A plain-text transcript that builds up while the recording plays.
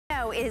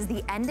know it is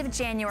the end of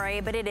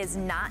January, but it is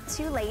not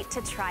too late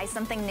to try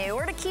something new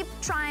or to keep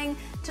trying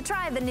to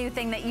try the new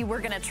thing that you were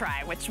gonna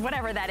try, which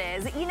whatever that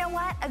is. You know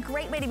what? A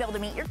great way to be able to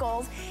meet your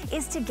goals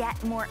is to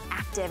get more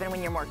active. And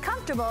when you're more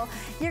comfortable,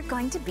 you're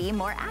going to be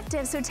more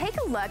active. So take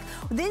a look.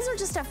 These are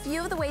just a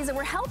few of the ways that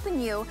we're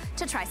helping you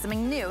to try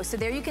something new. So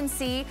there you can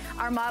see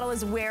our model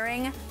is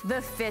wearing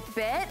the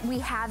Fitbit. We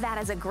have that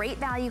as a great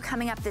value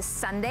coming up this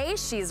Sunday.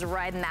 She's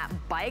riding that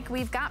bike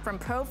we've got from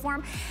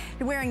Proform,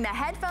 wearing the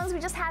headphones we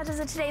just had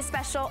as a today's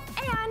special,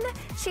 and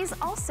she's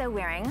also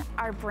wearing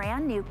our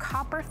brand new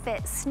Copper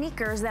Fit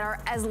sneakers that are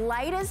as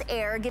light as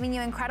air, giving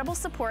you incredible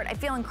support. I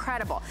feel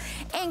incredible.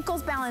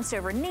 Ankles balanced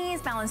over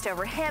knees, balanced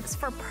over hips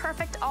for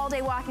perfect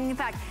all-day walking. In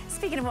fact,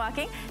 speaking of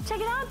walking, check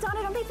it out,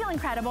 Donna, don't they feel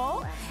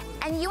incredible?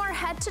 And you are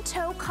head to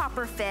toe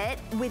Copper Fit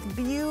with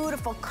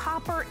beautiful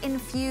copper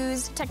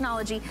infused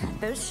technology.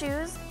 Those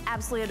shoes,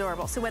 absolutely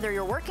adorable. So whether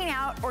you're working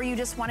out or you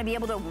just want to be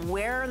able to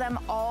wear them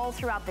all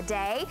throughout the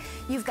day,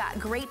 you've got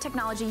great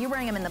technology. You're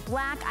wearing them in the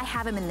black, I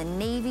have them in the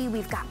navy.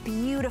 We've got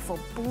beautiful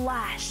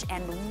blush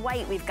and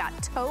white. We've got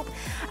taupe,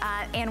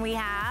 and we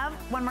have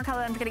one more color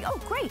that I'm forgetting. Oh,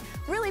 great,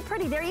 really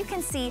pretty. There you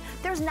can see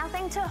there's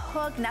nothing to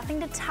hook, nothing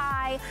to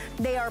tie.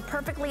 They are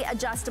perfectly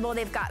adjustable.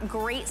 They've got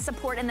great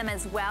support in them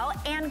as well,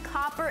 and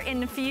copper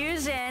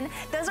infusion.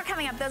 Those are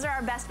coming up. Those are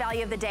our best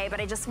value of the day,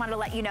 but I just wanted to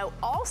let you know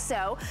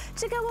also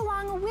to go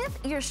along with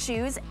your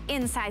shoes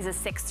in sizes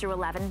 6 through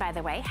 11, by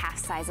the way, half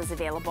sizes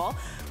available.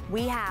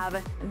 We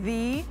have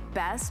the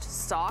best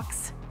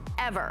socks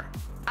ever.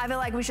 I feel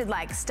like we should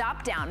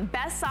stop down.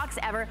 Best socks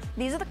ever.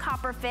 These are the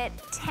Copper Fit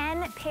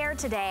 10 pair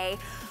today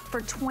for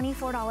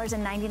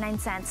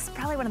 $24.99.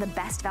 Probably one of the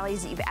best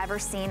values that you've ever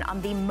seen on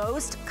the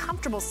most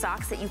comfortable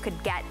socks that you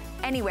could get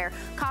anywhere.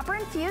 Copper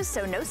infused,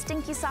 so no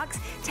stinky socks.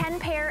 10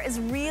 pair is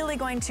really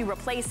going to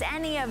replace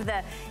any of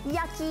the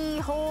yucky,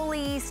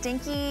 holy,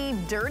 stinky,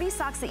 dirty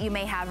socks that you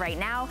may have right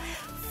now.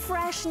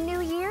 Fresh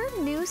new year,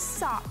 new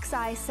socks,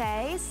 I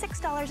say.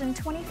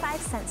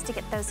 $6.25 to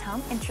get those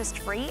home,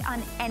 interest-free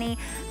on any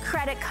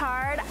credit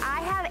card.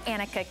 I have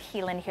Annika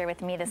Keelan here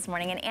with me this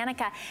morning, and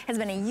Annika has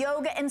been a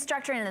yoga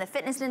instructor in the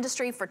fitness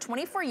industry for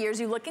 24 years.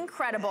 You look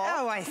incredible.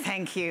 Oh, I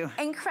thank you.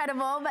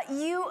 Incredible, but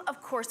you,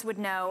 of course, would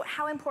know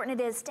how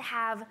important it is to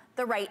have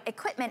the right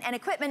equipment, and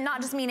equipment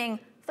not just meaning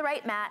the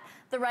right mat,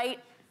 the right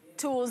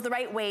tools, the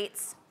right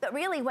weights, but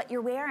really what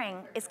you're wearing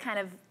is kind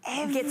of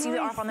gets you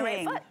off on the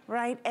right foot.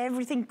 Right,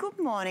 everything. Good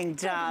morning,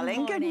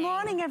 darling. Good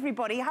morning,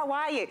 everybody. How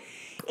are you?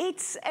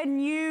 It's a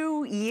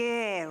new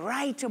year,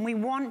 right? And we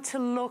want to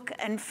look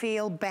and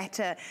feel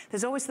better.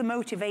 There's always the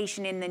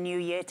motivation in the new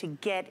year to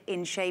get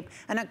in shape.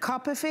 And at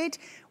Copper Fit,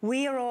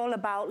 we are all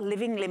about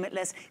living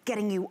limitless,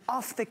 getting you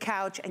off the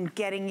couch and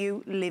getting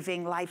you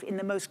living life in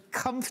the most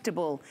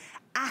comfortable,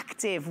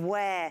 active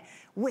wear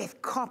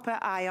with copper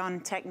ion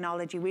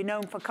technology. We're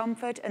known for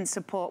comfort and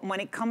support. And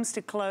when it comes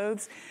to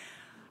clothes,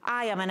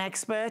 I am an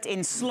expert in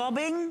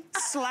slobbing,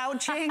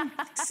 slouching,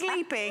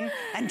 sleeping,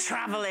 and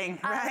traveling,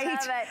 right? I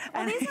love it.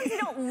 Well, these ones, you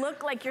don't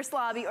look like you're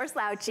slobby or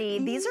slouchy.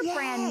 These are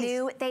brand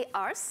new. They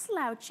are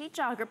slouchy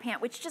jogger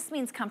pant, which just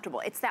means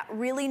comfortable. It's that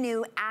really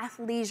new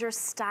athleisure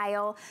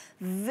style,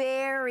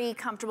 very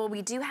comfortable.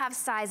 We do have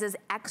sizes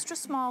extra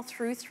small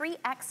through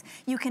 3X.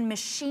 You can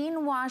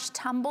machine wash,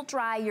 tumble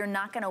dry. You're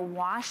not gonna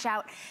wash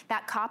out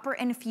that copper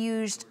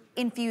infused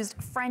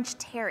French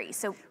terry.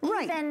 So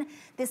even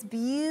this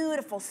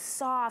beautiful,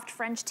 soft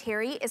French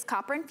terry is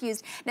copper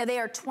infused. Now they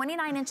are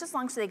 29 inches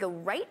long, so they go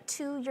right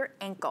to your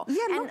ankle.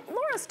 Yeah, and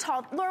Laura's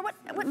tall. Laura,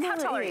 how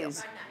tall are you? 5'9".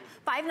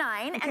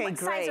 Okay, and what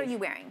size are you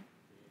wearing?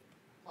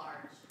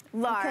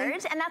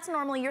 Large, and that's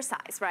normally your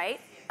size, right?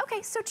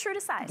 Okay, so true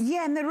to size.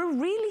 Yeah, and they're a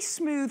really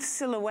smooth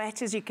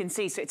silhouette, as you can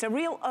see. So it's a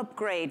real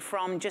upgrade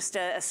from just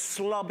a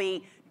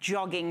slobby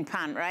jogging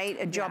pant, right?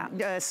 A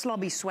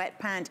slobby sweat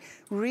pant.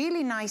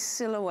 Really nice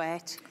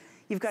silhouette.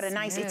 You've got a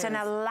nice, it's an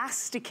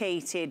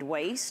elasticated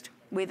waist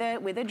with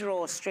a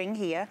drawstring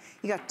here.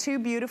 You got two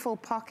beautiful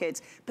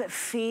pockets, but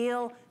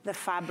feel the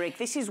fabric.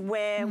 This is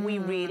where we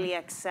really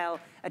excel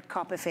at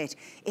Copper Fit.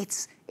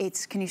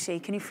 Can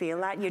you feel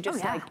that? You're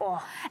just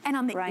and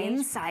on the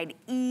inside,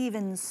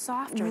 even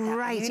softer.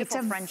 That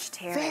beautiful French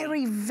terry.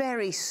 Very,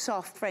 very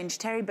soft French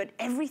terry, but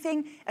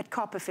everything at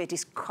Copper Fit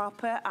is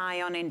copper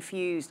ion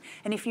infused.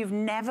 And if you've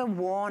never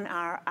worn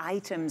our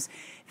items,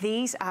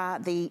 these are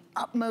the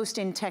utmost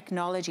in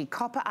technology.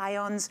 Copper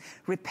ions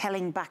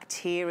repelling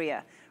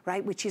bacteria,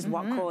 right? Which is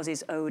what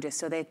causes odor.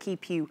 So they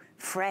keep you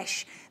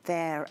fresh.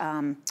 They're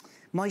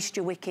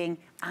moisture wicking,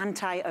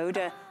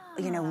 anti-odor.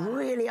 You know,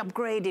 really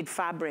upgraded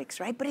fabrics,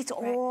 right? But it's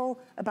all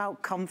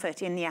about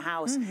comfort in your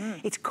house.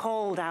 It's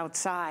cold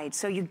outside,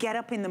 so you get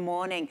up in the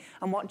morning,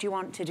 and what do you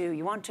want to do?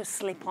 You want to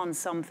slip on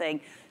something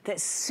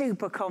that's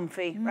super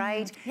comfy,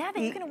 right? Yeah,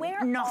 that you can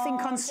wear nothing all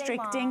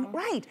constricting, day long.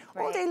 right,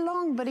 all day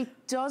long, but it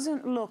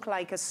doesn't look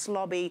like a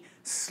sloppy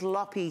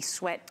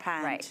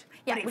sweatpant. Right.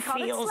 Yeah, we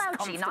call it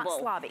slouchy, not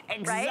slobby.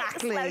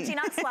 Exactly. Right? Slouchy,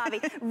 not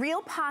slobby.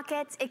 Real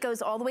pockets. It goes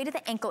all the way to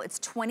the ankle. It's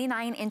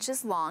 29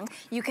 inches long.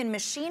 You can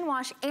machine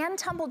wash and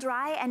tumble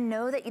dry and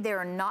know that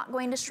they're not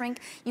going to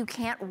shrink. You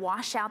can't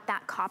wash out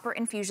that copper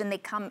infusion. They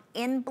come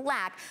in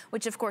black,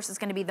 which of course is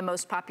going to be the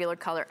most popular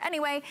color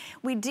anyway.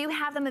 We do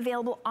have them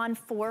available on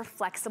 4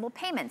 flexible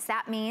payments.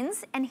 That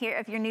means, and here,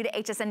 if you're new to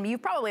HSN,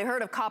 you've probably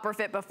heard of Copper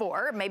Fit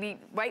before. Maybe,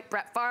 right,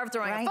 Brett Favre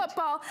throwing a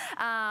football.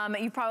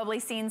 You've probably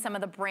seen some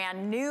of the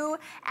brand new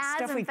ads.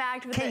 Stuff in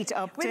fact, with Kate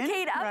Upton,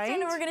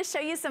 and we're going to show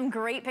you some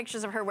great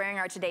pictures of her wearing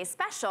our today's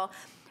special.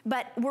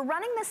 But we're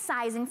running the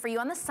sizing for you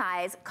on the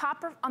size.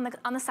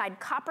 On the side,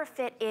 Copper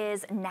Fit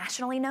is a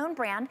nationally known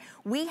brand.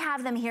 We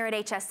have them here at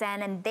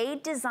HSN, and they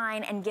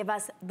design and give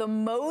us the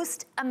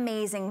most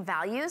amazing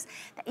values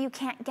that you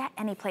can't get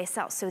anyplace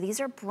else. So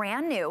these are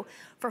brand new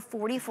for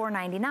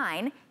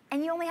 $44.99,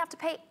 and you only have to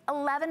pay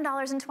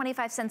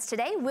 $11.25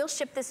 today. We'll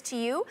ship this to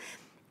you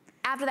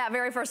after that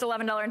very first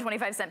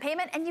 $11.25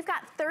 payment, and you've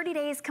got 30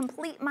 days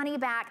complete money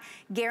back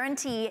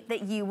guarantee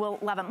that you will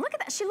love them. Look at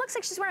that, she looks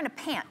like she's wearing a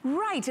pant.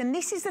 Right, and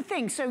this is the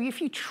thing, so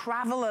if you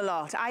travel a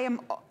lot, I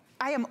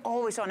am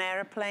always on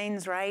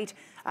airplanes, right?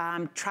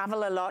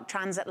 Travel a lot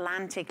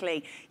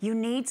transatlantically. You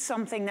need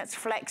something that's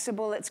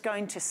flexible, that's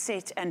going to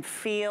sit and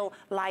feel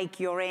like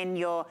you're in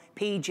your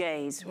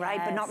PJs, right?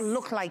 But not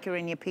look like you're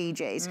in your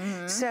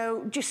PJs.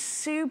 So just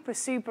super,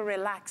 super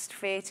relaxed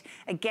fit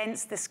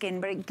against the skin,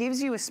 but it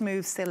gives you a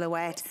smooth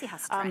silhouette. See how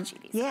stretchy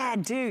these are.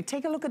 Do.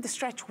 Take a look at the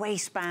stretch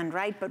waistband,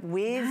 right? But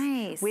with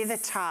a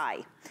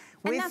tie.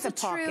 And that's a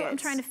true, I'm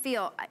trying to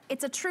feel,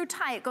 it's a true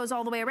tie, it goes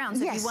all the way around.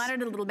 So if you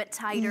wanted it a little bit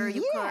tighter,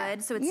 you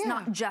could. So it's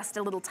not just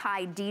a little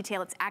tie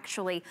detail, it's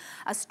actually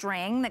a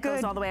string that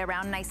goes all the way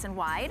around nice and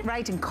wide.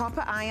 Right, and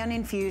copper ion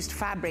infused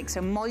fabric, so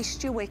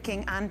moisture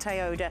wicking,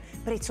 anti-odor,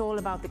 but it's all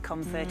about the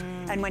comfort.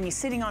 And when you're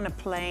sitting on a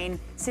plane,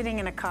 sitting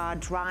in a car,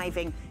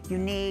 driving, you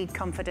need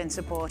comfort and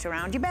support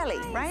around your belly,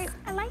 right?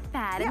 I like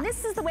that. And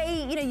this is the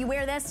way, you know, you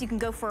wear this, you can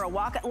go for a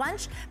walk at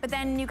lunch, but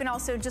then you can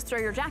also just throw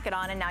your jacket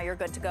on and now you're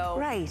good to go,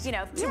 you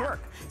know, to work.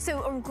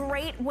 So a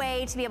great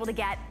way to be able to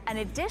get an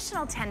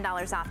additional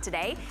 $10 off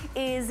today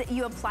is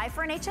you apply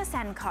for an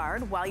HSN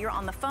card while you're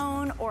on the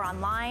phone or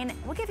online.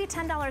 We'll give you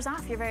 $10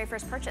 off your very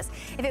first purchase.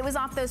 If it was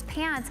off those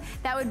pants,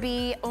 that would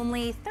be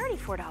only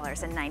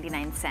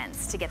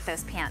 $34.99 to get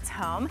those pants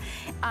home.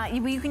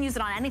 You can use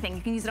it on anything.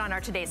 You can use it on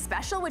our today's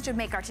special, which would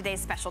make our today's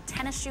special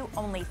tennis shoe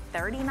only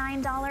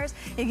 $39.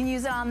 You can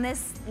use it on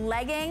this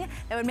legging.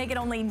 That would make it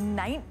only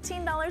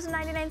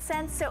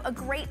 $19.99. So a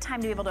great time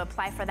to be able to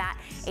apply for that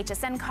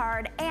HSN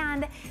card.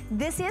 And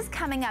this is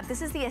coming up.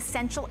 This is the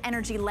Essential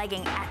Energy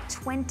legging at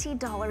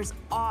 $20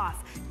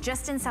 off,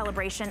 just in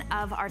celebration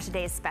of our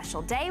today's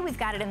special day. We've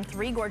got it in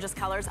 3 gorgeous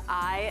colors.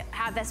 I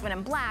have this one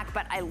in black,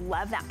 but I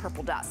love that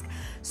purple dusk.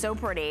 So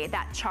pretty.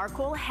 That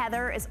charcoal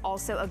heather is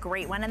also a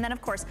great one. And then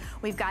of course,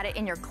 we've got it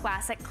in your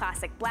classic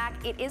black.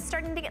 It is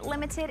starting to get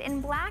limited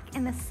in black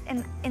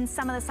in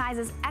some of the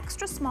sizes,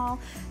 extra small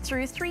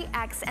through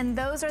 3X. And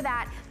those are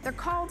they're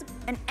called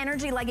an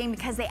energy legging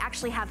because they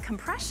actually have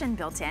compression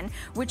built in,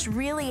 which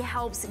really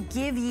helps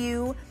give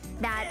you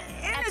that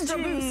extra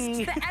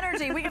boost, the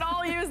energy. We can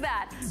all use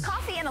that.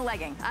 Coffee in a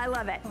legging. I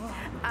love it.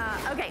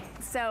 Okay,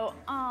 so,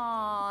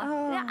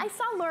 yeah, I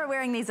saw Laura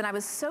wearing these and I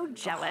was so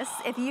jealous.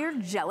 If you're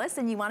jealous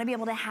and you want to be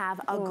able to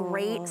have a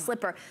great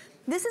slipper,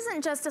 this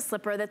isn't just a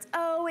slipper that's,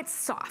 it's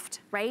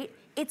soft, right?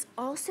 It's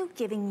also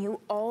giving you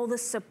all the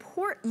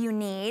support you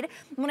need.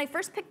 When I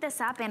first picked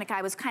this up, Annika,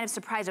 I was kind of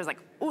surprised. I was like,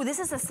 oh, this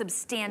is a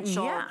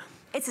substantial,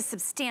 it's a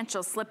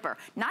substantial slipper.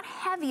 Not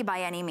heavy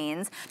by any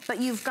means, but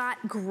you've got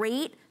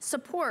great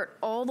support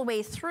all the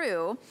way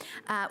through.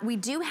 We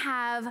do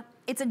have,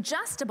 it's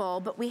adjustable,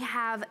 but we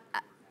have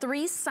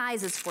 3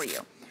 sizes for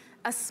you.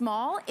 A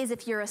small is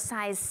if you're a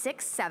size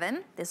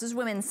 6'7", this is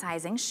women's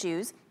sizing,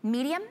 shoes.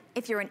 Medium,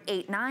 if you're an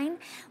 8'9".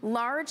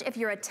 Large, if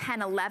you're a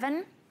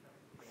 10'11".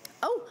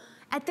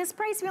 At this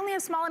price, we only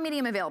have small and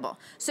medium available.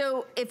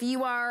 So if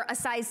you are a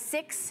size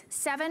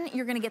 6'7",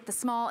 you're gonna get the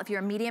small. If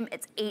you're a medium,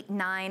 it's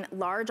 8'9".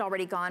 Large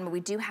already gone, but we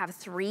do have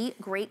 3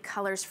 great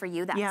colors for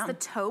you. That's the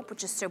taupe,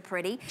 which is so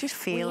pretty. Just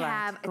feel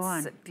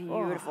it's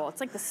beautiful.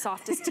 It's like the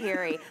softest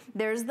terry.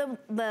 There's the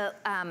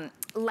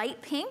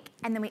light pink,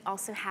 and then we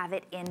also have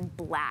it in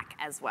black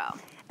as well.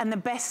 And the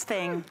best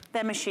thing,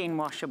 they're machine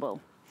washable.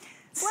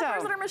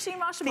 Slippers that are machine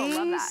washable, love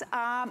that. These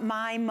are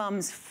my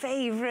mum's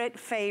favorite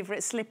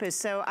slippers.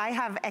 So I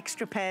have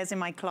extra pairs in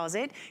my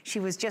closet. She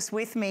was just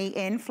with me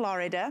in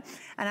Florida,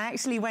 and I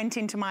actually went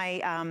into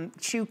my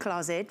shoe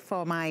closet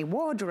for my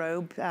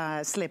wardrobe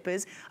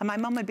slippers, and my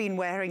mum had been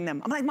wearing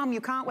them. I'm like, Mum,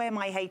 you can't wear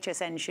my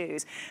HSN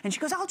shoes. And she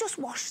goes, I'll just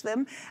wash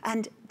them,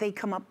 and they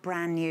come up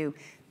brand new.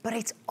 but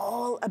it's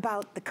all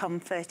about the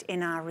comfort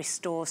in our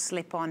Restore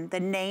slip-on. The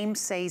name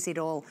says it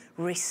all,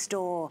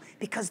 Restore,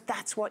 because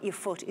that's what your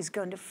foot is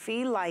going to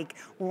feel like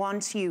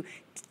once you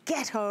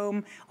get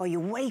home or you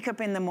wake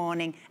up in the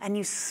morning and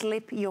you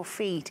slip your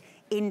feet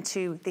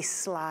into this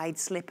slide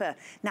slipper.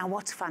 Now,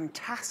 what's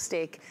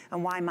fantastic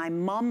and why my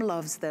mom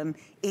loves them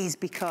is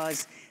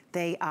because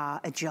they are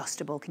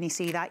adjustable. Can you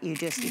see that?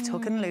 It's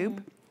hook and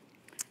loop.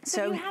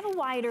 So you have a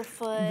wider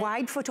foot.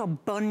 Wide foot or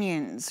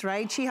bunions,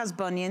 right? She has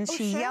bunions. Oh,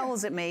 she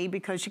yells at me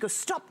because she goes,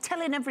 stop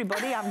telling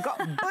everybody I've got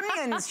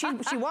bunions.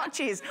 She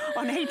watches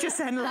on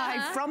HSN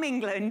Live from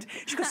England.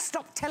 She goes,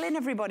 stop telling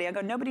everybody. I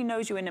go, nobody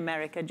knows you in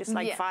America, just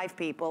like 5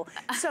 people.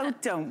 So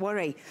don't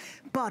worry.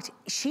 But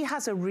she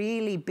has a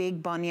really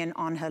big bunion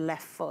on her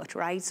left foot,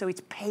 right? So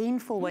it's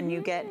painful when you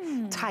get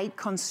tight,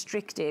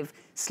 constrictive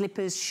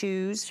slippers,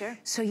 shoes. Sure.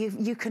 So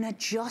you can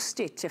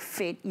adjust it to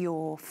fit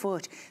your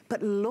foot.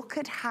 But look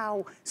at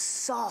how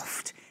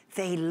soft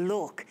they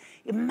look.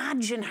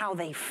 Imagine how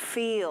they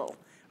feel,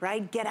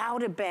 right? Get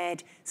out of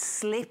bed,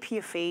 slip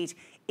your feet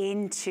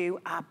into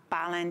our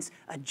balance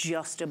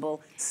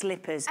adjustable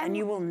slippers, and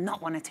you will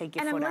not want to take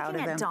your foot out of them. And I'm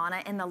looking at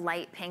Donna in the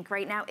light pink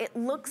right now. It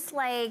looks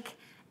like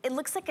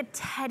a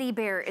teddy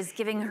bear is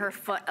giving her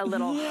foot a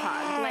little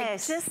hug.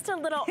 Like just a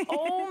little,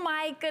 oh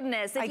my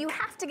goodness. If you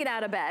have to get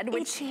out of bed,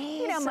 which,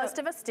 you know, most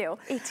of us do.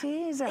 It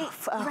is a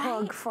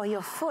hug for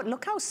your foot.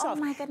 Look how soft. Oh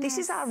my goodness. This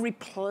is our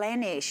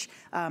Replenish,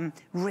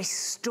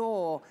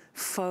 Restore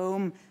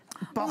foam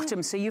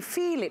bottom, so you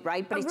feel it,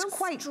 right? But it's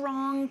quite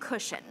strong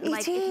cushion.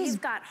 Like if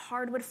you've got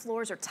hardwood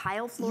floors or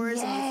tile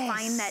floors and you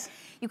find that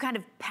you kind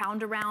of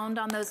pound around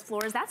on those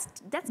floors,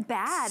 that's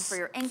bad for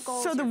your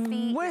ankles, so your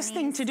feet, the worst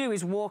thing to do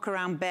is walk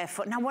around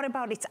barefoot. Now what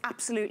about it's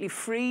absolutely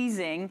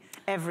freezing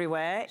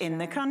everywhere in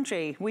the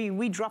country.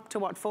 We dropped to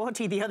what,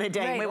 40 the other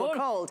day and we were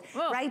cold,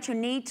 right? You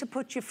need to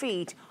put your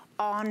feet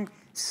on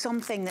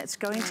something that's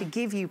going to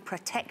give you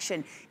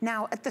protection.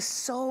 Now, at the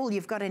sole,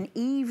 you've got an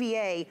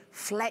EVA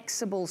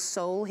flexible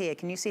sole here.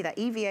 Can you see that?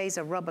 EVA is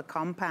a rubber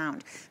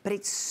compound, but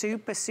it's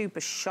super,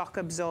 super shock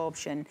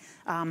absorption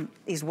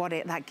is what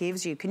that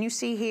gives you. Can you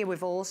see here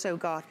we've also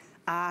got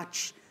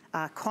arch,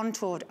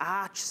 contoured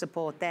arch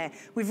support there.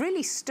 We've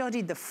really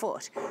studied the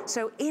foot.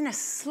 So in a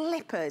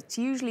slipper, it's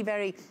usually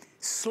very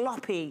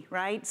sloppy,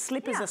 right?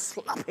 Slippers are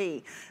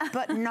sloppy,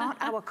 but not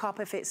our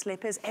Copper Fit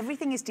slippers.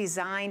 Everything is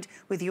designed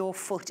with your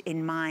foot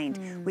in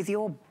mind, with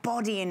your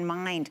body in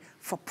mind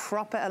for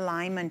proper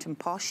alignment and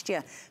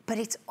posture. But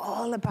it's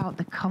all about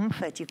the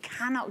comfort. You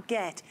cannot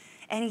get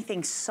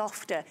anything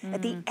softer.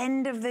 At the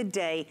end of the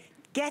day,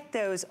 get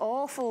those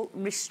awful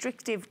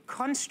restrictive,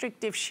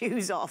 constrictive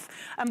shoes off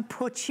and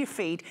put your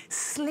feet,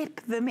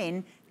 slip them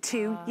in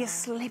to your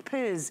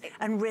slippers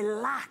and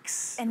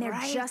relax. And they're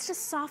just as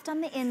soft on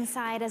the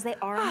inside as they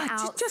are on the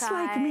outside. Just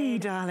like me,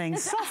 darling.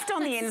 Soft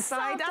on the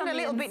inside and a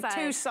little bit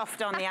too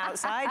soft on the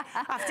outside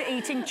after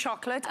eating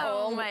chocolate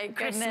all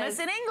Christmas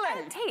in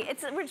England. Hey,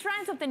 we're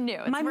trying something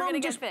new. My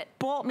mom just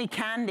bought me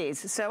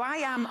candies, so I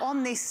am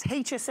on this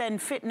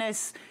HSN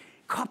Fitness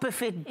Copper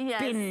Fit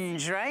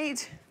binge,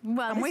 right?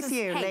 Well, I'm with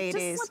you,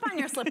 ladies. Just slip on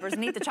your slippers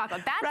and eat the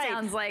chocolate. That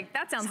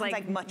sounds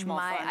like much more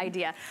my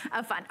idea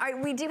of fun. All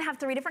right, we do have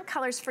 3 different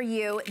colors for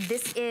you.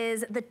 This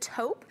is the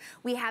taupe.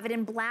 We have it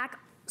in black.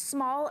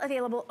 Small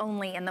available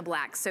only in the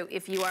black. So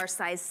if you are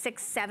size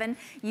 6, 7,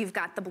 you've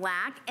got the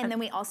black. And then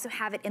we also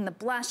have it in the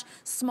blush,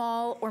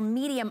 small or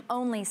medium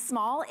only.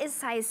 Small is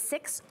size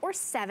 6 or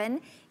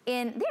 7.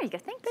 There you go,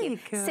 thank you.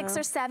 6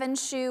 or 7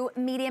 shoe,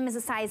 medium is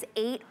a size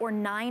 8 or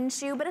 9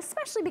 shoe, but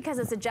especially because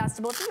it's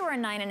adjustable, if you were a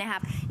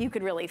 9.5, you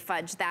could really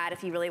fudge that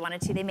if you really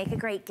wanted to. They make a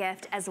great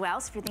gift as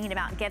well, so if you're thinking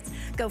about gifts,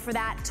 go for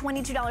that.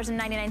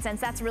 $22.99,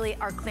 that's really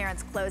our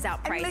clearance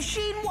closeout price. And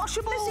machine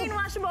washable. Machine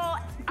washable. All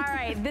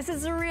right, this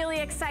is really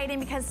exciting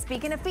because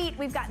speaking of feet,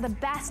 we've got the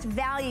best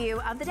value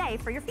of the day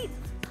for your feet.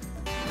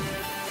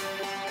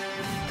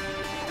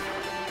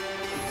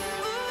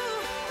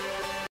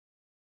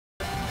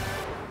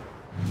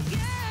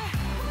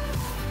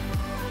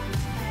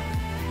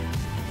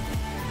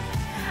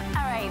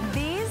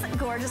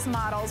 Gorgeous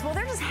models, well,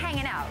 they're just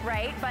hanging out,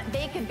 right? But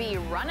they could be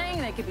running,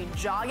 they could be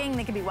jogging,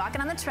 they could be walking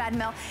on the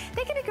treadmill,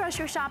 they could be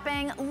grocery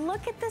shopping.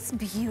 Look at this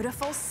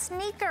beautiful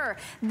sneaker.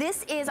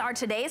 This is our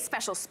today's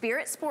special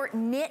Spirit Sport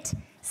knit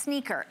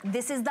sneaker.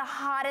 This is the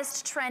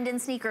hottest trend in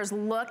sneakers.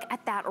 Look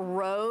at that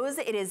rose.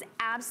 It is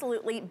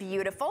absolutely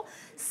beautiful.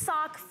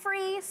 Sock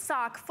free,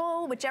 sock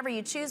full, whichever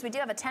you choose. We do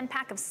have a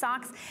 10-pack of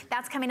socks.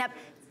 That's coming up.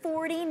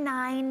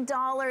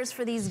 $49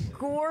 for these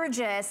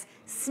gorgeous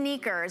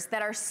sneakers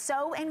that are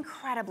so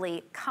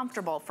incredibly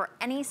comfortable for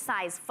any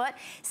size foot.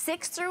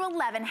 6 through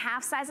 11,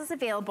 half sizes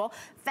available.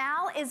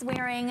 Val is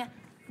wearing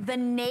the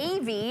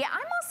navy.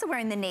 I'm also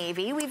wearing the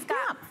navy. We've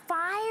got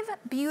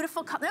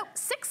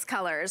 6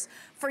 colors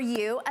for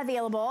you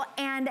available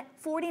and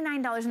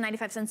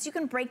 $49.95. You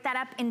can break that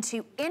up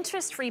into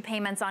interest-free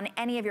payments on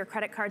any of your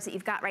credit cards that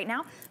you've got right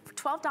now for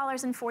for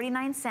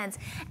 $12.49.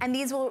 And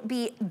these will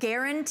be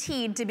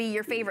guaranteed to be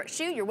your favorite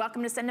shoe. You're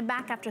welcome to send them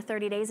back after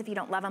 30 days if you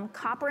don't love them.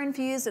 Copper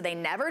infused, so they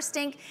never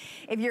stink.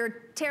 If you're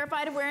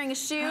terrified of wearing a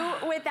shoe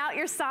without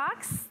your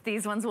socks,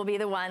 these ones will be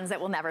the ones that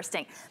will never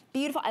stink.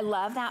 Beautiful, I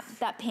love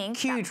that pink.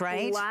 Cute, that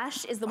right?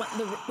 Blush is the one,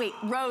 wait,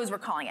 rose we're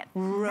calling it.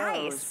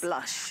 Rose nice.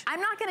 blush. I'm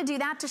not gonna do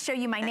that to show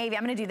you my navy,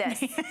 I'm gonna do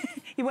this.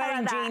 You're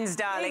wearing jeans,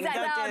 darling.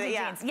 Exactly. Don't do it,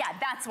 yeah. Jeans. Yeah,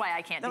 that's why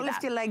I can't do that. Don't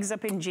lift your legs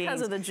up in jeans.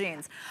 Because of the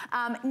jeans.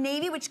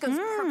 Navy, which goes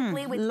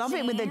perfectly with love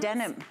jeans. It with the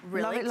denim.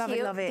 Really love it, love cute.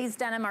 it, love it. These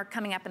denim are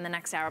coming up in the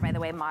next hour, by the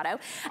way, motto.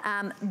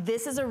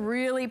 This is a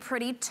really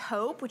pretty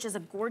taupe, which is a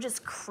gorgeous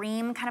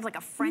cream, kind of like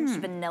a French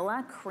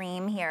vanilla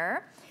cream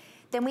here.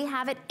 Then we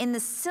have it in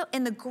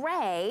the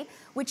gray,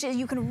 which is,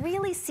 you can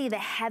really see the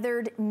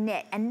heathered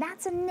knit, and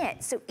that's a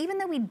knit. So even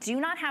though we do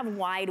not have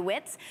wide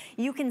widths,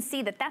 you can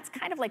see that that's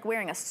kind of like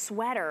wearing a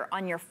sweater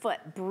on your foot.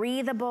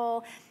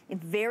 Breathable,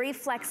 very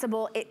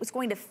flexible. It was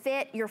going to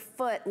fit your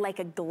foot like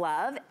a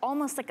glove,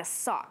 almost like a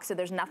sock. So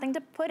there's nothing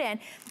to put in.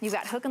 You've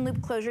got hook and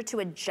loop closure to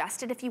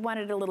adjust it if you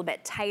wanted it a little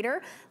bit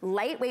tighter.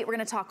 Lightweight, we're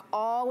gonna talk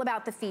all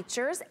about the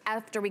features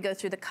after we go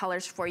through the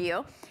colors for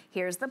you.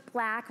 Here's the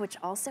black, which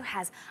also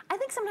has, I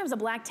think sometimes a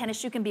black tennis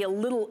shoe can be a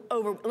little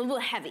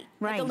heavy,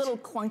 right. like a little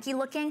clunky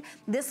looking.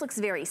 This looks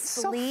very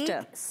sleek,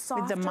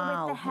 softer with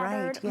the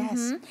heathered. Right,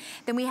 yes.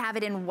 Then we have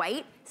it in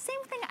white.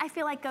 Same thing I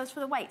feel like goes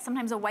for the white.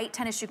 Sometimes a white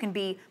tennis shoe can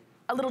be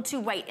a little too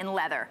white in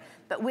leather.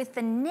 But with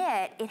the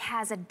knit, it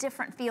has a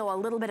different feel, a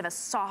little bit of a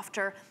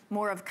softer,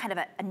 more of kind of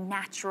a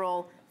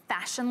natural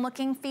fashion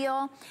looking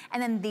feel.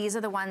 And then these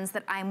are the ones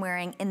that I'm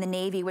wearing in the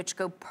navy, which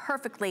go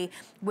perfectly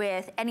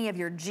with any of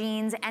your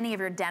jeans, any of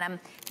your denim.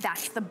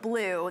 That's the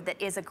blue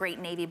that is a great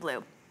navy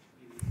blue.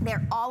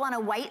 They're all on a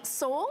white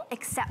sole,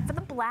 except for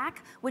the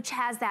black, which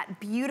has that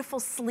beautiful,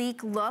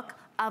 sleek look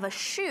of a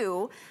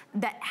shoe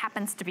that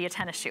happens to be a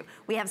tennis shoe.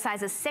 We have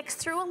sizes 6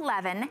 through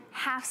 11,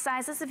 half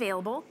sizes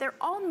available. They're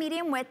all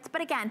medium width,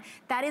 but again,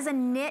 that is a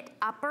knit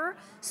upper,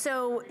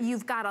 so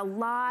you've got a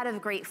lot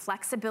of great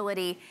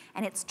flexibility,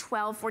 and it's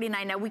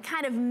 $12.49. Now, we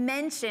kind of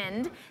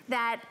mentioned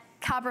that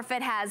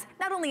Copperfit has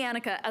not only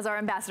Annika as our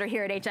ambassador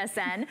here at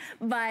HSN,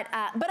 but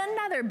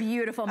another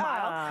beautiful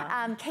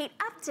model. Kate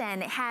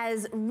Upton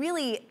has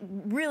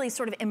really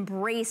sort of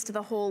embraced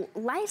the whole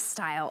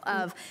lifestyle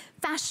of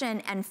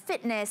fashion and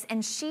fitness,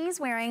 and she's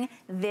wearing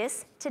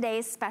this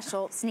today's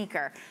special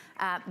sneaker.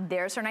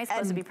 There's her nice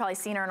clothes. You've probably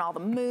seen her in all the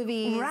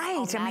movies,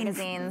 all the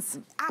magazines.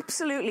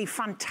 Absolutely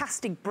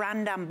fantastic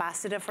brand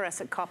ambassador for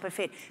us at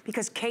Copperfit,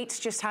 because Kate's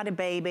just had a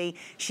baby.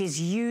 She's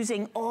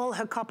using all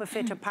her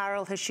Copperfit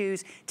apparel, her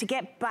shoes, to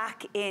get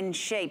back in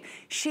shape.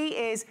 She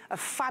is a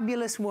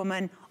fabulous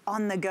woman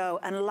on the go,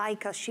 and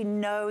like us, she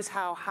knows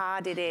how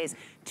hard it is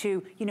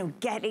to, you know,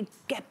 get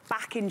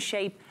back in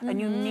shape, and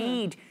you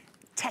need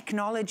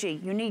technology,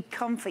 you need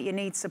comfort, you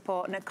need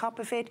support. And at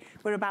Copperfit,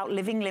 we're about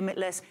living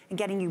limitless and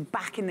getting you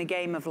back in the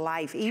game of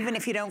life, even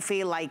if you don't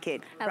feel like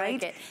it, I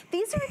like it.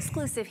 These are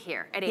exclusive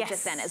here at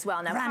HSN as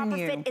well. Now,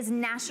 Copperfit is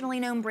nationally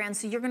known brand,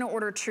 so you're gonna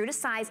order true to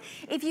size.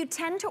 If you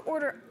tend to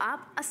order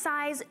up a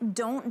size,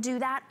 don't do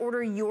that.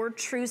 Order your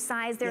true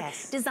size. They're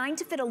designed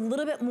to fit a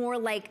little bit more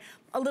like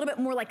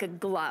a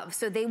glove,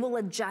 so they will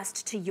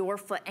adjust to your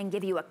foot and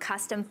give you a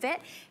custom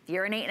fit. If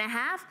you're an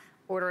 8.5,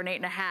 order an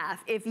 8.5.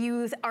 If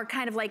you are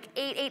kind of like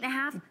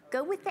 8.5,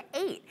 go with the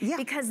 8.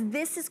 Because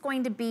this is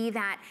going to be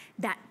that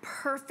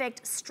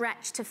perfect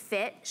stretch to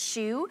fit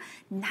shoe.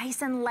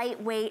 Nice and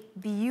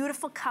lightweight,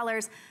 beautiful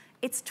colors.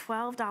 It's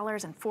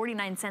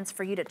 $12.49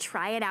 for you to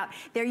try it out.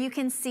 There you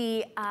can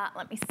see,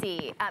 let me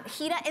see.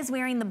 Hida is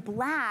wearing the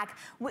black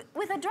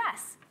with a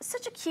dress.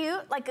 Such a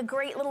cute, like a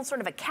great little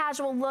sort of a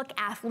casual look,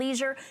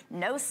 athleisure.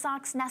 No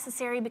socks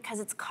necessary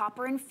because it's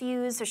copper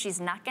infused, so she's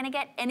not gonna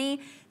get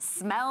any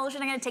smell. She's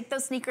not gonna take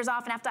those sneakers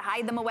off and have to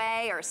hide them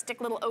away or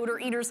stick little odor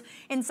eaters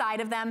inside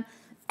of them.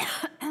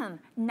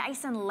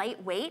 Nice and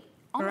lightweight.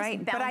 Almost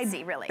bouncy, but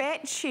I really.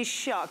 bet she's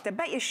shocked. I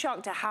bet you're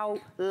shocked at how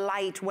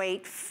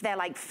lightweight, they're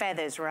like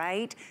feathers,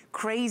 right?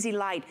 Crazy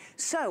light.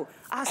 So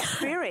our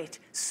Spirit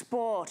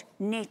Sport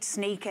knit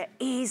sneaker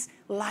is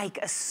like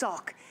a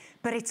sock,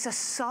 but it's a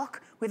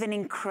sock with an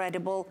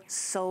incredible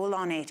sole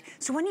on it.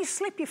 So when you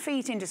slip your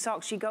feet into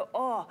socks, you go,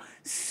 oh,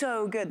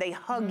 so good. They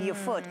hug your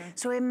foot.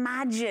 So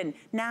imagine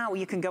now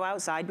you can go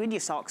outside with your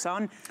socks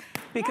on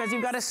because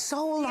you've got a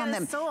sole on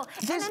them. And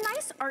a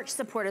nice arch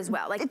support as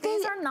well. Like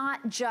these are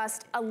not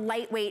just a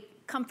lightweight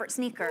comfort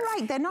sneaker.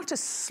 Right, they're not a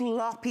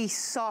sloppy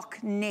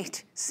sock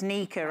knit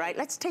sneaker, right?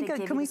 Let's take a,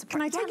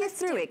 can I take you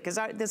through it? Because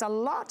there's a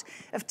lot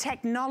of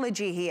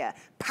technology here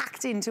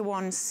packed into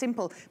one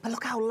simple, but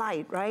look how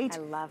light, right?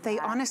 I love that. They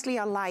honestly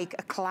are like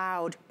a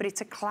cloud, but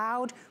it's a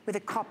cloud with a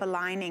copper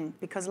lining,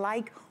 because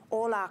like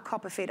all our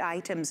Copperfit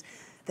items,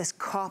 there's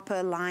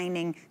copper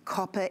lining,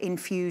 copper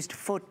infused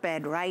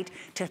footbed, right?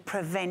 To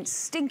prevent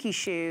stinky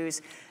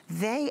shoes.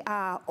 They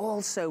are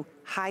also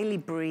highly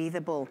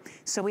breathable.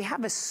 So we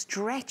have a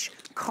stretch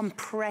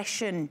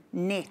compression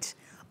knit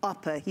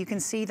upper. You can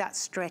see that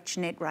stretch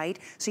knit, right?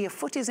 So your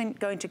foot isn't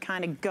going to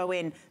kind of go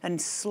in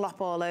and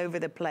slop all over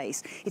the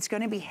place. It's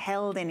going to be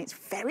held in. It's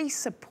very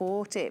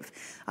supportive.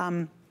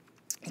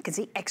 You can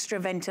see extra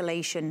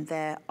ventilation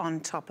there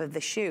on top of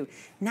the shoe.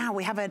 Now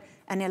we have an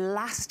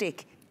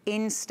elastic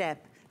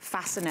instep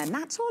fastener, and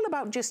that's all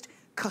about just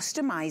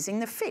customizing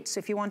the fit. So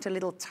if you want a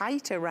little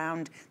tight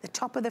around the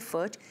top of the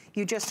foot,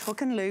 you just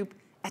hook and loop,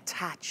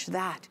 attach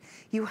that.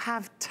 You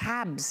have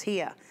tabs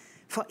here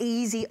for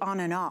easy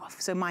on and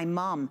off. So my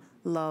mom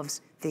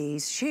loves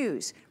these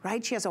shoes,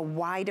 right? She has a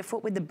wider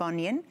foot with the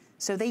bunion,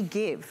 so they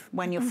give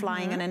when you're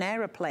flying in an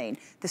aeroplane.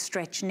 The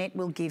stretch knit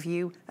will give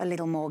you a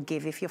little more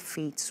give if your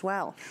feet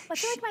swell. Well, I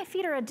feel like my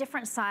feet are a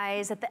different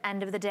size at the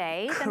end of the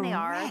day than they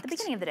are at the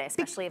beginning of the day,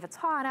 especially if it's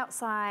hot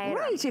outside.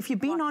 Right, if you've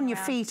been on your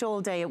feet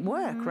all day at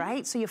work,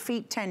 right? So your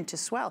feet tend to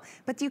swell.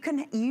 But you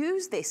can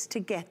use this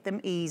to get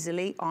them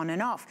easily on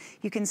and off.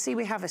 You can see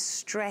we have a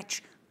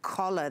stretch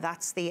collar,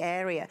 that's the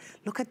area.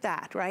 Look at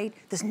that, right?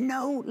 There's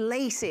no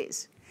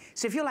laces.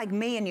 So if you're like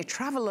me and you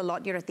travel a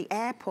lot, you're at the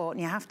airport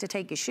and you have to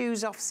take your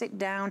shoes off, sit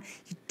down,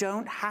 you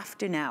don't have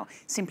to now.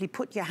 Simply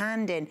put your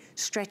hand in,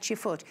 stretch your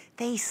foot.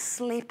 They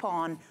slip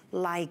on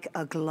like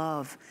a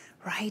glove,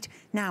 right?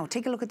 Now,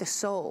 take a look at the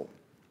sole.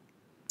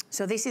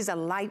 So this is a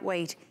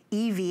lightweight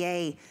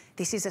EVA.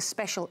 This is a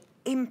special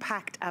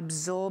impact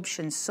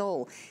absorption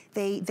sole.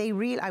 They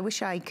really, I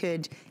wish I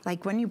could,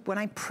 like when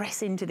I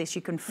press into this,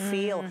 you can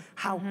feel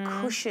how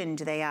cushioned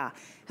they are.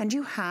 And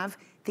you have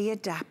the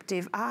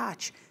adaptive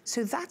arch.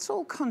 So that's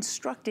all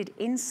constructed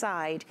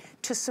inside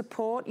to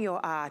support your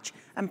arch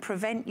and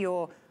prevent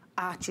your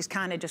arches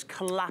kind of just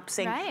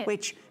collapsing,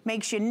 which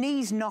makes your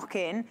knees knock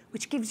in,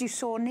 which gives you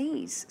sore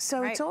knees.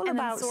 So it's all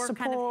about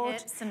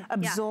support, kind of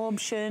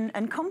absorption,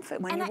 and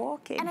comfort when you're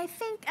walking. And I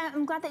think,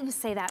 I'm glad that you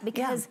say that,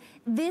 because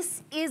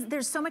there's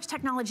so much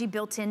technology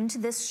built into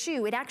this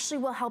shoe. It actually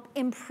will help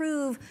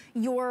improve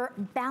your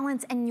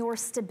balance and your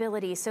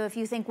stability. So if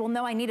you think, well,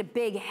 no, I need a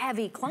big,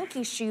 heavy,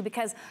 clunky shoe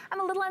because I'm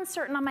a little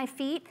uncertain on my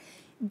feet,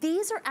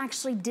 these are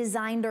actually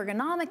designed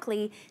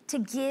ergonomically to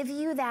give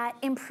you that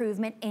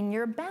improvement in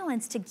your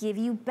balance, to give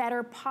you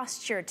better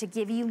posture, to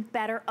give you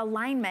better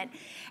alignment.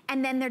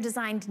 And then they're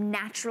designed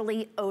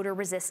naturally odor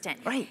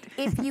resistant. Right.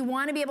 If you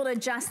want to be able to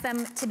adjust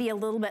them to be a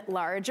little bit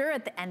larger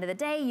at the end of the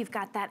day, you've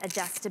got that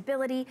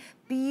adjustability.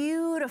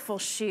 Beautiful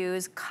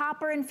shoes,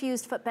 copper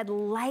infused footbed,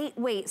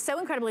 lightweight, so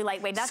incredibly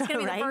lightweight. That's going to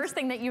be the first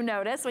thing that you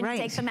notice when you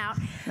take them out.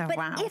 But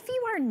if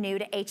you are new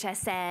to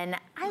HSN,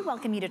 I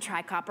welcome you to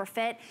try Copper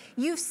Fit.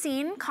 You've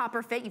seen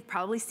Copper Fit, you've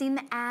probably seen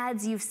the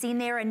ads, you've seen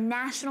they're a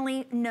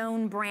nationally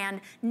known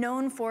brand,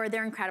 known for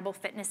their incredible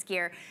fitness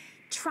gear.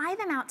 Try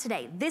them out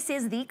today. This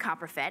is the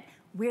Copper Fit.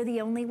 We're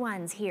the only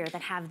ones here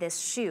that have this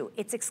shoe.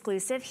 It's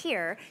exclusive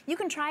here. You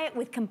can try it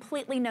with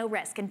completely no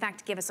risk. In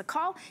fact, give us a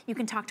call. You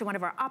can talk to one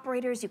of our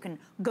operators. You can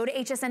go to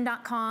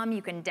hsn.com.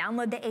 You can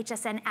download the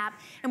HSN app.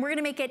 And we're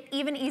gonna make it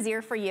even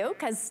easier for you,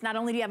 because not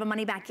only do you have a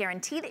money-back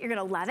guarantee that you're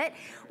gonna love it,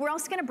 we're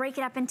also gonna break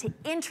it up into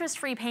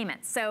interest-free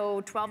payments.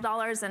 So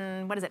 $12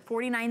 and, what is it,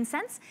 49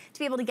 cents to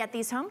be able to get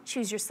these home.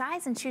 Choose your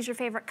size and choose your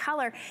favorite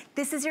color.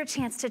 This is your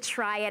chance to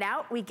try it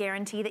out. We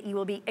guarantee that you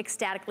will be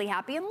ecstatically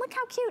happy. And look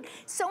how cute.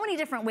 So many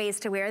different ways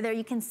to wear. There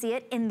you can see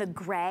it in the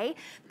gray,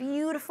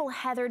 beautiful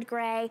heathered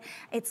gray.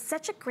 It's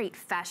such a great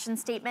fashion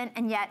statement,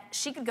 and yet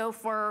she could go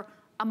for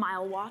a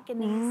mile walk in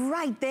these.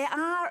 Right, they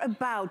are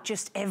about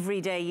just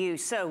everyday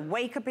use. So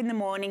wake up in the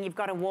morning, you've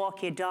got to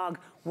walk your dog.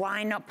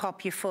 Why not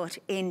pop your foot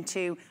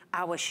into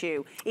our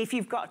shoe? If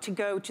you've got to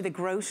go to the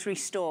grocery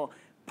store,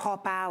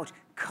 pop out.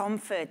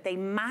 Comfort, they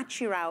match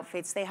your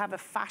outfits. They have a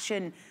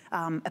fashion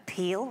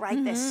appeal,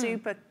 right? They're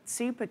super,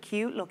 super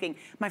cute looking.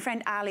 My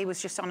friend Ali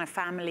was just on a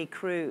family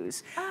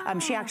cruise.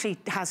 She actually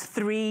has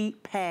 3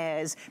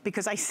 pairs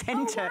because I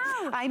sent her.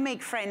 I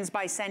make friends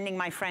by sending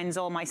my friends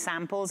all my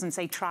samples and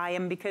say, try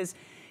them, because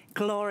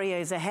Gloria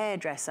is a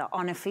hairdresser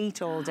on her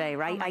feet all day,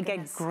 right? I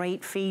get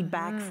great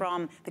feedback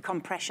from the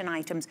compression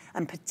items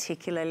and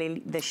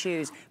particularly the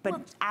shoes. But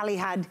Ali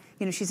had,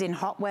 you know, she's in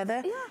hot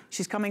weather.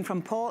 She's coming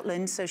from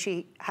Portland, so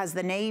she has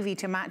the navy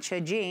to match her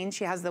jeans.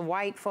 She has the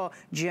white for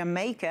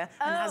Jamaica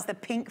and has the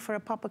pink for a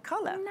pop of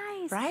color.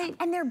 Nice. Right?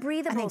 And they're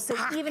breathable, so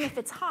even if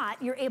it's hot,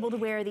 you're able to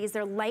wear these.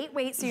 They're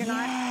lightweight, so you're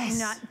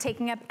not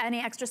taking up any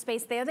extra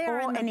space there. They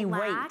are in the any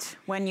weight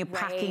when you're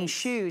packing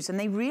shoes, and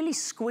they really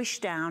squish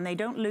down. They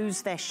don't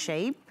lose their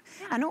shape.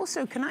 And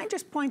also, can I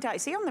just point out,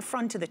 see on the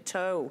front of the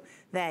toe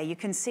there, you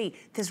can see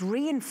there's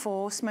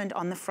reinforcement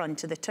on the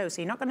front of the toe.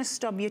 So you're not going to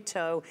stub your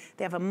toe.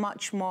 They have a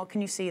much more,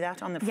 can you see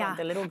that on the front,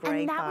 the little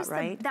gray part,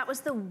 right? That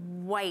was the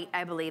white,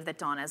 I believe, that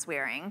Donna's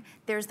wearing.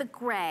 There's the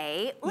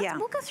gray.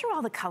 We'll go through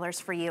all the colors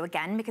for you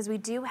again, because we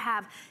do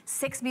have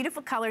 6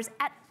 beautiful colors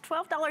at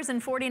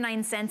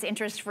 $12.49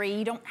 interest-free.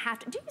 You don't have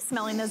to, do you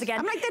smelling those again?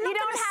 I'm like, they're not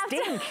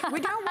gonna stink. We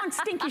don't want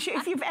stinky shoes.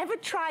 If you've ever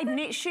tried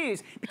knit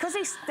shoes, because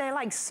they're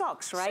like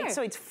socks, right?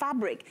 So it's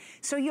fabric.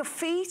 So your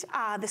feet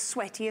are the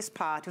sweatiest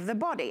part of the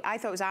body. I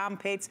thought it was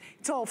armpits.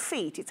 It's all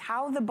feet. It's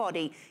how the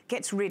body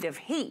gets rid of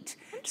heat.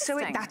 So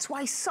that's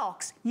why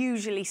socks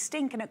usually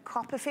stink. And a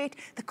copper fit,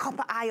 the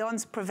copper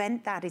ions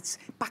prevent that. It's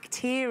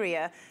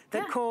bacteria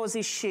that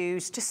causes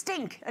shoes to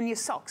stink and your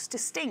socks to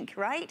stink,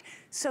 right?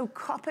 So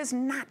copper's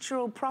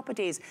natural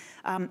properties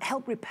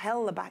help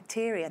repel the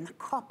bacteria, and the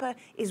copper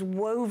is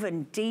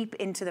woven deep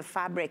into the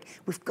fabric.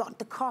 We've got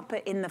the copper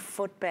in the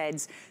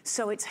footbeds,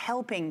 so it's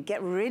helping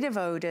get rid of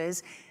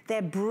odors.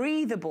 They're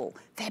breathable.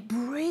 They're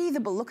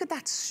breathable. Look at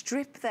that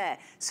strip there.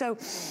 So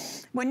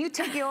when you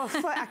take your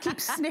foot, I keep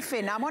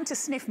sniffing. I want to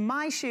sniff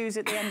my shoes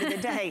at the end of the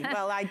day.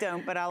 Well, I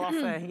don't, but I'll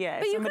offer,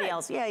 somebody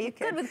else. Yeah, you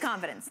could. Good with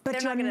confidence. But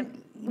they're not going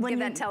to give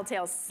that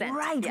telltale scent.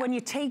 Right, when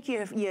you take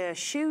your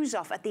shoes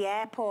off at the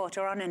airport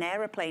or on an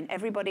aeroplane,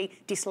 everybody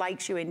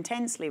dislikes you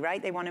intensely,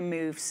 right? They want to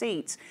move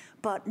seats.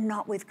 But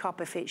not with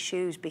copper fit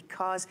shoes,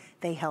 because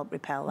they help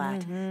repel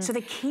that. So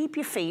they keep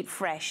your feet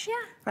fresh,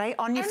 right?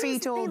 On your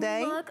feet all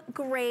day. They look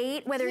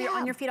great, whether you're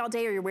on your feet all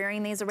day or you're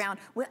wearing these around.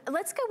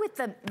 Let's go with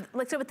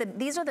the,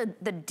 these are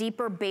the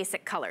deeper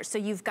basic colors. So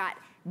you've got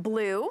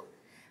blue,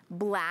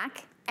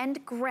 black,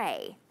 and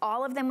gray,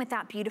 all of them with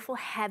that beautiful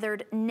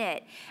heathered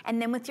knit. And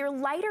then with your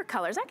lighter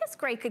colors, I guess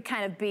gray could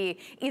kind of be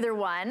either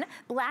one.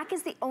 Black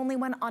is the only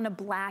one on a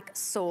black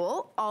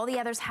sole. All the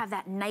others have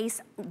that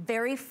nice,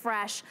 very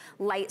fresh,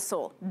 light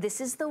sole. This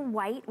is the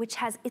white, which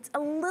has, it's a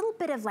little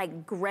bit of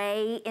like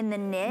gray in the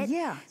knit.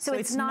 Yeah. So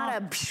it's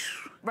not a,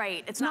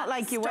 right, it's not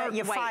like you're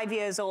 5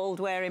 years old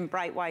wearing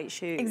bright white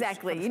shoes.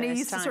 Exactly. You know, you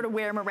used to sort of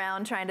wear them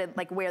around, trying to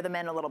like wear them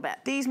in a little bit.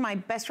 These, my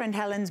best friend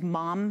Helen's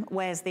mom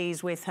wears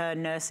these with her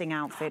nursing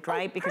outfit,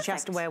 right? Because she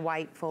has to wear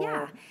white for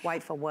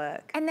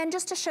work. And then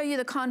just to show you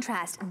the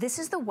contrast, this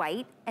is the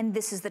white and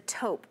this is the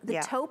taupe. The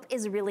taupe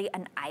is really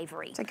an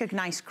ivory. It's like a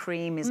nice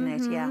cream, isn't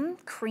it? Yeah.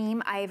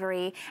 Cream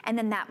ivory. And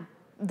then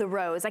the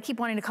rose. I keep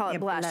wanting to call it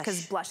blush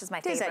because blush is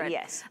my favorite.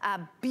 Yes.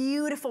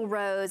 Beautiful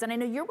rose. And I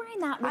know you're wearing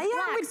that with black.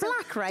 I am with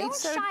black, right? Don't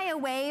shy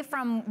away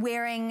from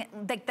wearing,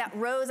 like that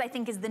rose I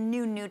think is the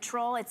new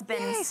neutral. It's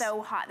been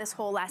so hot this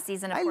whole last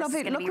season. Of course, love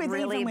it. It's Look, be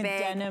really even with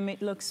big. denim,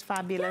 it looks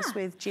fabulous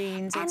with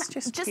jeans. And it's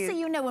just cute. So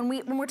you know,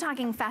 when we're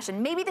talking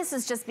fashion, maybe this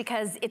is just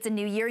because it's a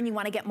new year and you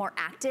want to get more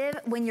active.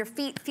 When your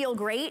feet feel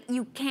great,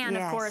 you can,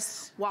 of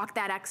course, walk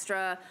that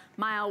extra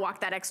mile, walk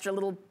that extra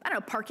little, I don't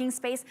know, parking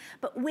space.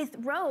 But with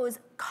rose,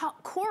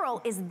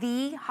 coral is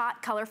the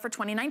hot color for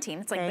 2019.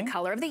 It's like the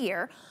color of the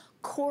year.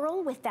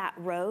 Coral with that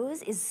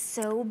rose is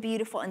so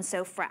beautiful and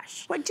so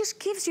fresh. Well, it just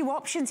gives you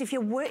options. If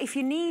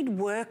you need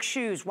work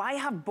shoes, why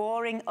have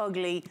boring,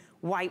 ugly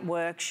white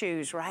work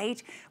shoes,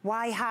 right?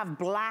 Why have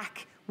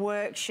black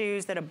work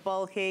shoes that are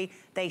bulky,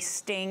 they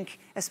stink,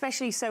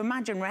 especially, so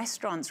imagine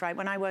restaurants, right?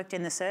 When I worked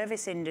in the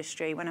service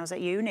industry, when I was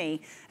at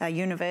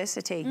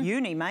university,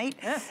 uni, mate,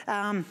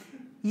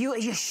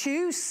 your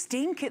shoes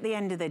stink at the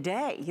end of the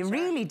day. You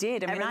really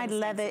did. I mean, I had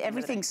leather,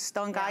 everything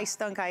stunk. I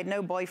stunk. I had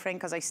no boyfriend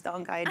because I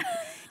stunk. I had,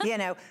 you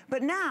know.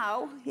 But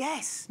now,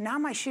 yes, now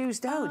my shoes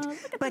don't.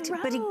 But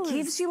it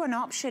gives you an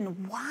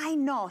option. Why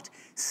not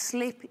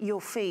slip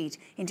your feet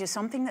into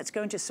something that's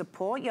going to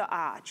support your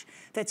arch,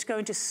 that's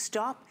going to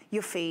stop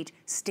your feet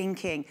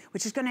stinking,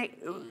 which is going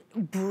to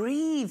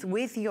breathe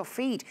with your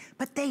feet,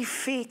 but they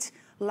fit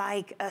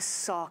like a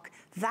sock.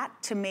 That,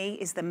 to me,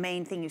 is the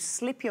main thing. You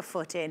slip your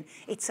foot in.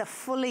 It's a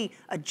fully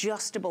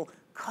adjustable,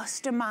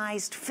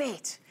 customized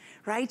fit,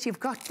 right? You've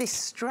got this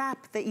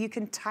strap that you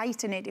can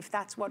tighten it if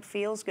that's what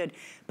feels good.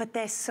 But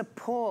they're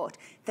support.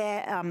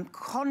 They're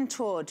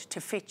contoured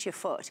to fit your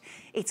foot.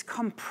 It's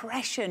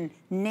compression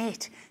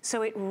knit,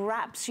 so it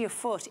wraps your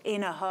foot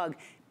in a hug,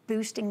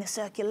 boosting the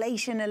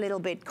circulation a little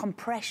bit,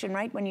 compression,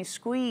 right, when you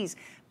squeeze.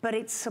 But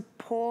it's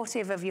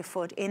supportive of your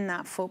foot in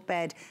that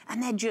footbed,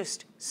 and they're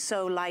just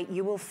so light.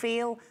 You will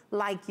feel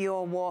like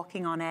you're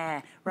walking on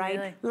air, right?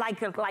 Really?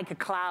 Like a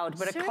cloud,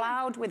 but a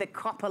cloud with a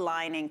copper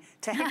lining.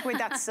 To heck with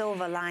that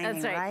silver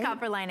lining, That's right?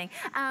 Copper lining.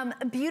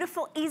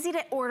 Beautiful, easy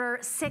to order,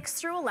 6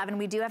 through 11.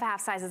 We do have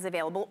half sizes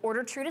available.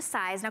 Order true to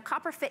size. Now,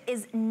 Copper Fit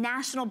is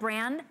national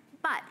brand,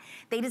 but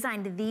they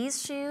designed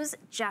these shoes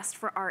just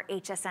for our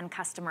HSN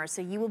customers.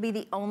 So you will be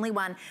the only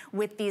one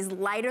with these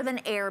lighter than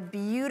air,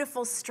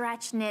 beautiful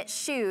stretch knit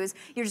shoes.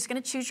 You're just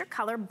gonna choose your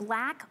color,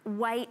 black,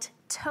 white,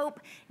 taupe,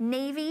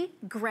 navy,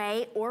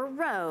 gray, or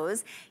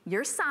rose,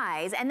 your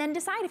size, and then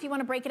decide if you want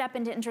to break it up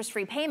into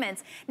interest-free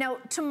payments. Now,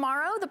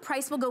 tomorrow, the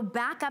price will go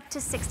back up to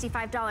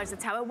 $65.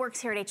 That's how it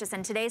works here at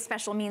HSN. Today's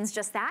special means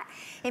just that.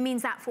 It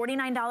means that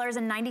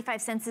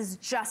 $49.95 is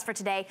just for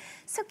today.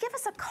 So give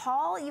us a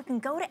call. You can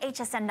go to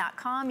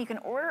hsn.com. You can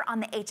order on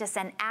the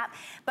HSN app.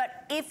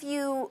 But if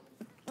you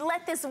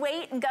let this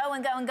wait and go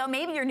and go and go.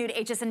 Maybe you're new to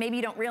HSN, maybe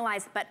you don't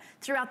realize, but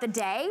throughout the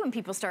day, when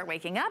people start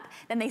waking up,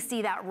 then they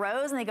see that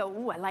rose and they go,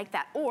 ooh, I like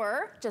that.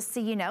 Or, just so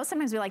you know,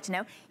 sometimes we like to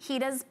know,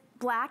 Hida's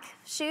black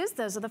shoes,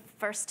 those are the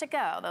first to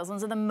go. Those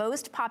ones are the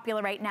most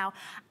popular right now.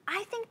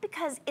 I think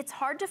because it's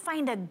hard to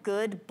find a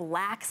good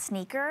black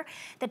sneaker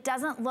that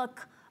doesn't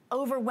look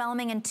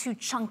overwhelming and too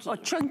chunky. Or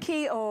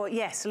chunky, or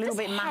yes, a little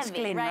bit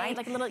masculine, right?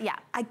 Like a little, yeah.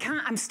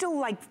 I'm still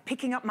like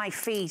picking up my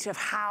feet of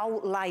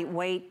how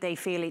lightweight they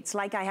feel. It's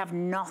like I have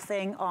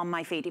nothing on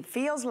my feet. It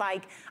feels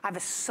like I have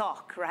a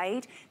sock,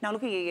 right? Now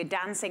look at you, you're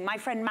dancing. My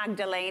friend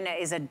Magdalena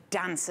is a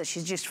dancer.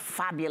 She's just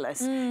fabulous.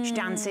 She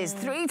dances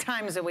 3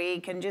 times a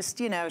week and just,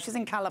 you know, she's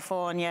in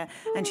California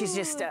and she's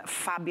just a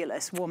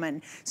fabulous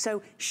woman.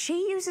 So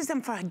she uses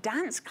them for her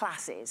dance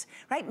classes,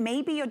 right?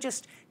 Maybe you're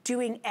just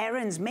doing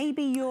errands.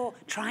 Maybe you're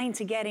trying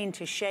to get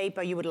into shape,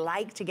 or you would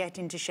like to get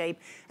into shape,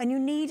 and you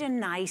need a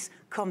nice,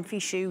 comfy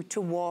shoe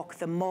to walk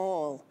the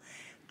mall.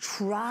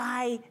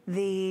 Try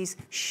these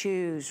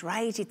shoes,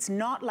 right? It's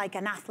not like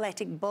an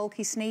athletic,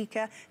 bulky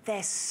sneaker.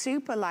 They're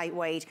super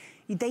lightweight.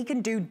 They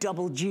can do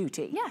double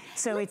duty. Yeah.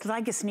 So it's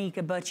like a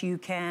sneaker, but you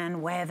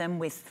can wear them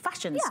with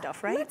fashion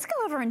stuff, right? Let's go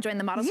over and join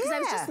the models, because I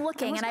was just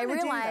looking and I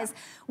realized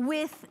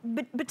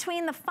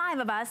between the 5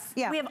 of us,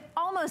 we have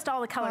almost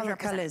all the colors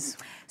represented.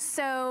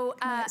 So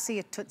let's see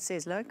your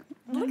tootsies, look.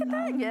 Look at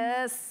that,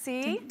 yes,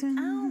 see?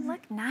 Oh,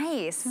 look,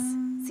 nice.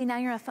 See, now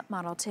you're a foot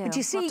model too. But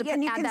you see, we'll have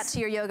to add that to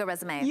your yoga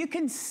resume. You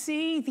can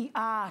see the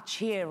arch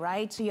here,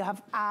 right? So you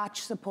have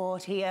arch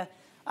support here.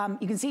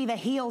 You can see the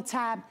heel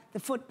tab, the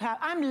foot pad.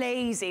 I'm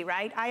lazy,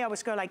 right? I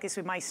always go like this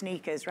with my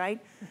sneakers,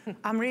 right?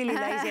 I'm really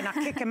lazy and I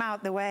kick them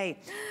out the way.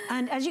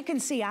 And as you can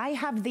see, I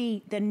have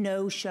the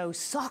no-show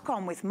sock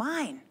on with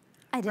mine.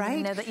 I didn't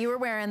even know that you were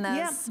wearing those.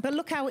 Yeah, but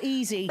look how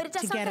easy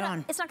to get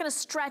on. It's not going to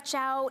stretch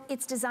out.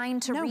 It's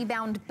designed to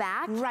rebound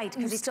back. Right,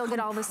 because you still get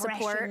all the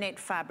support. Knit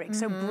fabric,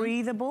 so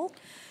breathable.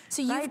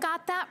 So you've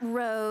got that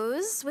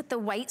rose with the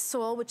white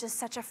sole, which is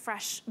such a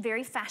fresh,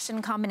 very fashion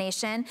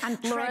combination.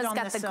 And Laura's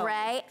got the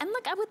gray. And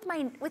look,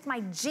 with my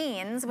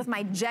jeans, with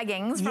my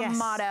jeggings from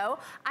Motto,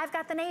 I've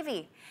got the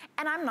navy.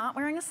 And I'm not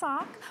wearing a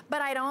sock,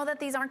 but I know that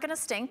these aren't gonna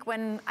stink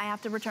when I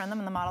have to return them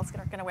and the model's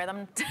gonna wear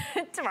them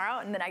tomorrow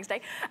and the next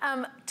day.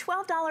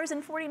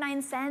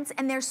 $12.49,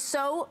 and they're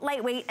so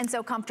lightweight and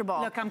so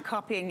comfortable. Look, I'm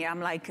copying you. I'm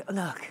like,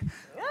 look.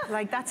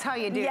 Like, that's how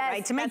you do it,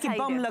 right? To make your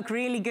bum look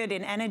really good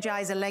in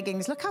Energizer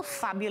leggings. Look how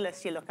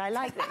fabulous you look. I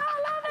like that. I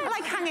love it. I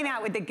like hanging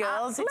out with the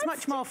girls. It's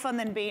much more fun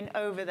than being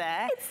over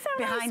there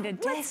behind a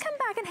desk. Let's come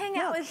back and hang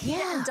out with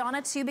Hita and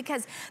Donna too,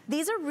 because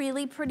these are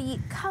really pretty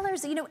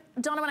colors. You know,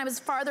 Donna, when I was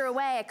farther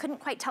away, I couldn't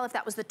quite tell if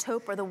that was the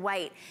taupe or the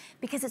white,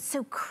 because it's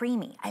so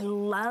creamy. I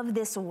love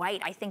this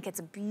white. I think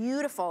it's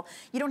beautiful.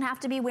 You don't have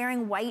to be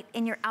wearing white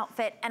in your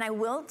outfit. And I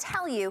will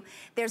tell you,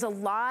 there's a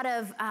lot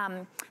of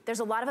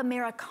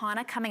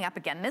Americana coming up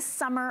again. This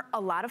summer, a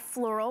lot of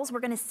florals we're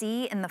gonna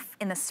see in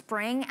the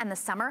spring and the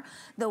summer.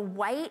 The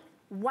white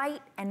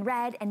and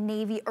red and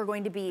navy are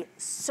going to be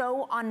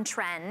so on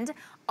trend.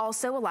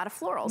 Also, a lot of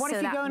florals. What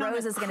if you're going on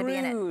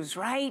a cruise,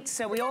 right?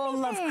 So we all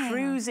love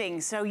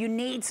cruising. So you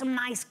need some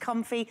nice,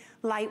 comfy,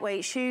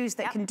 lightweight shoes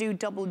that can do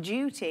double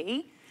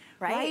duty.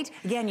 Right?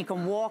 Again, you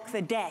can walk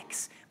the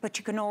decks, but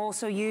you can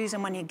also use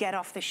them when you get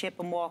off the ship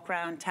and walk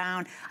around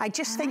town. I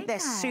just think they're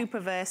super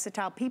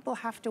versatile. People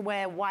have to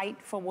wear white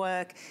for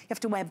work. You have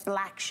to wear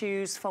black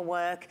shoes for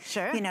work.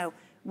 Sure. You know,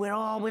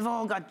 we've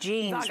all got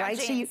jeans, right?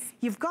 So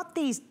you've got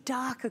these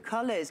darker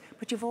colors,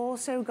 but you've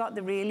also got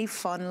the really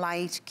fun,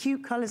 light,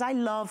 cute colors. I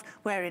love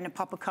wearing a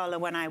pop of color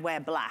when I wear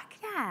black.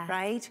 Yeah.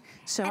 Right?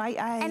 So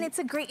and it's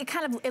a great, it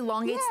kind of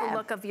elongates the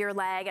look of your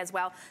leg as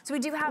well. So we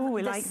do have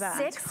the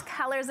 6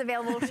 colors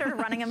available. We're sort of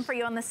running them for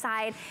you on the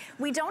side.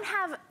 We don't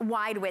have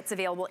wide widths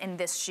available in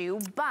this shoe,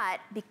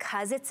 but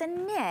because it's a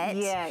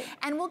knit,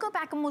 and we'll go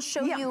back and we'll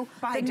show you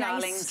the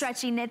nice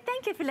stretchy knit.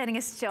 Thank you for letting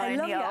us join you.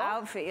 I love your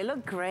outfit. You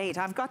look great.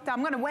 I'm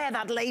going to wear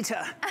that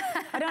later.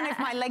 I don't know if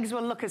my legs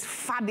will look as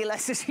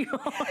fabulous as yours.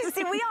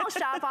 See, we all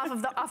shop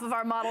off of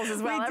our models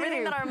as well.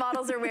 Everything that our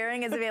models are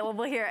wearing is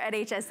available here at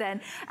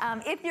HSN.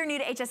 If you're new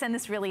to HSN,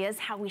 this really is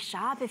how we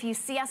shop. If you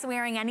see us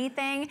wearing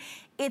anything,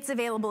 it's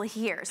available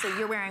here. So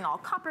you're wearing all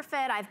copper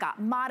fit. I've got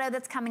Motto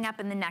that's coming up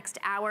in the next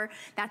hour.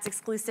 That's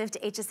exclusive to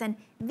HSN.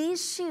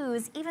 These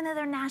shoes, even though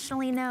they're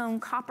nationally known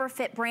copper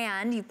fit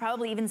brand, you've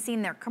probably even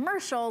seen their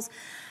commercials.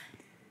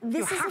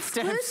 This is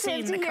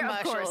exclusive to here,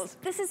 of course.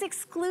 This is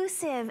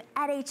exclusive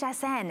at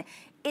HSN.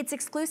 It's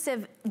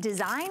exclusive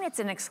design. It's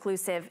an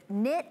exclusive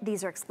knit.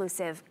 These are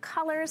exclusive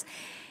colors.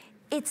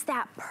 It's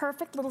that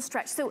perfect little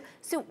stretch. So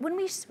when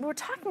we're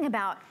talking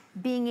about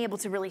being able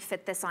to really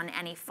fit this on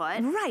any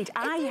foot. Right.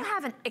 If you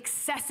have an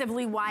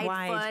excessively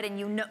wide foot and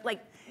you know,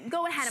 like,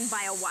 go ahead and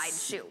buy a wide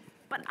shoe.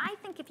 But I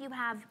think if you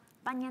have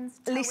bunions,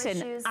 toe-in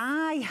shoes.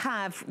 I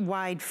have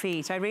wide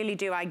feet. I really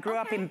do. I grew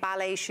up in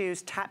ballet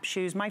shoes, tap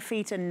shoes. My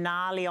feet are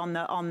gnarly on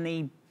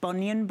the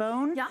bunion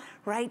bone. Yeah.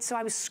 Right. So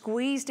I was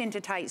squeezed into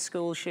tight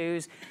school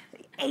shoes.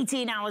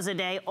 18 hours a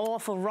day,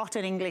 awful,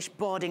 rotten English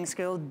boarding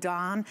school,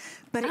 darn.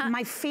 But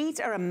my feet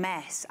are a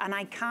mess, and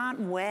I can't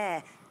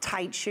wear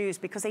tight shoes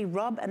because they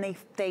rub and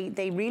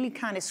they really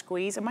kind of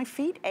squeeze and my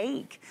feet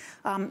ache.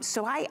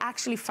 So I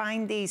actually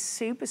find these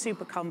super,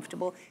 super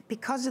comfortable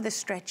because of the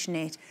stretch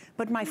knit,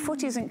 but my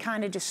foot isn't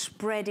kind of just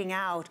spreading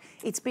out.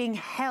 It's being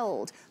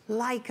held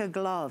like a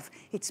glove.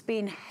 It's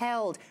being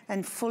held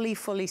and fully,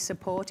 fully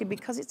supported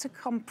because it's a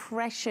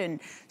compression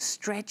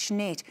stretch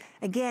knit.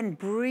 Again,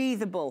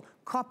 breathable,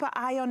 copper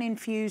ion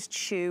infused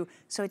shoe,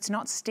 so it's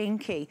not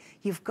stinky.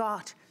 You've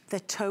got the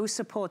toe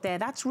support there.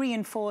 That's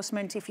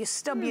reinforcement. If you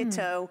stub your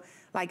toe,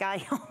 like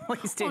I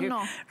always do,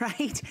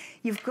 right?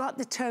 You've got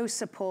the toe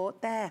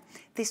support there.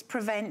 This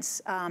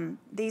prevents,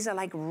 these are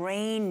like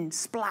rain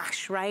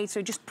splash, right? So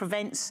it just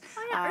prevents...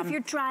 or if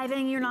you're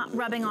driving, you're not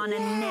rubbing on a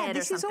knit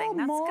or something. This is all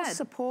more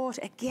support.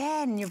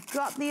 Again, you've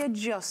got the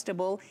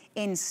adjustable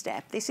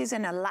instep. This is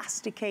an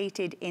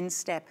elasticated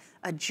instep,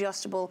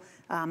 adjustable,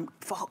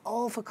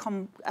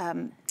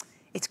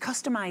 it's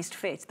customized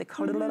fit. The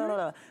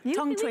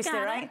tongue twister,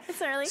 right? It's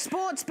early.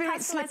 Sports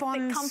Spirit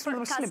slip-ons. Comfort,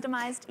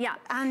 customized. Yeah.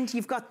 And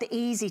you've got the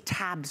easy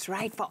tabs,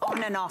 right, for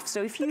on and off.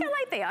 So if you... Look how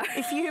light they are.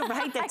 If you,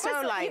 right, they're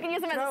so light. You can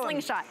use them as a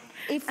slingshot.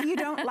 If you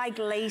don't like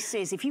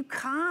laces, if you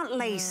can't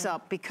lace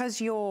up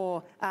because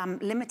you're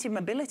limited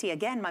mobility,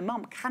 again, my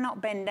mom cannot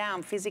bend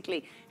down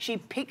physically. She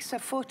picks her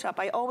foot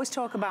up. I always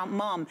talk about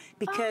mom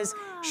because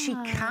she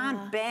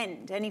can't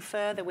bend any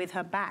further with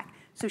her back.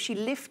 So she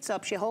lifts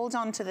up, she holds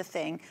onto the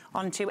thing,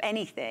 onto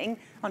anything,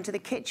 onto the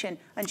kitchen,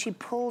 and she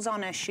pulls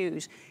on her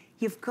shoes.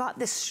 You've got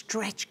the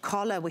stretch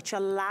collar, which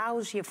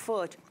allows your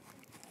foot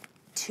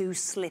to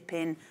slip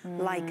in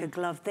like a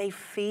glove. They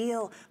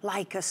feel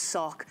like a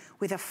sock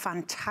with a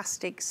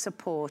fantastic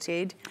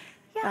supported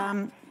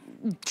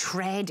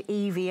tread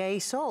EVA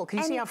sole. Can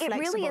you see how flexible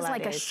that is? It really is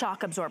like a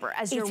shock absorber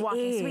as you're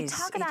walking. So we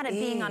talk about it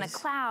being on a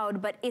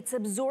cloud, but it's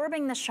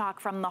absorbing the shock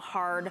from the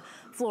hard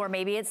floor.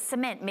 Maybe it's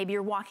cement. Maybe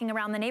you're walking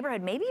around the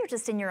neighborhood. Maybe you're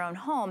just in your own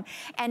home.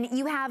 And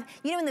you have,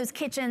 you know, in those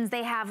kitchens,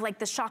 they have like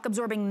the shock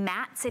absorbing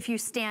mats if you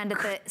stand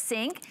at the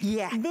sink.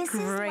 Yeah, this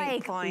is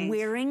like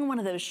wearing one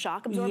of those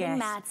shock absorbing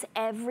mats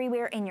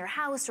everywhere in your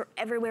house or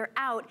everywhere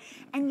out,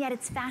 and yet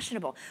it's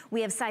fashionable.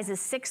 We have sizes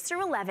 6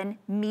 through 11,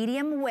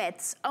 medium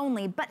widths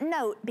only, but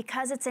note, because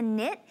it's a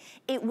knit,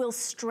 it will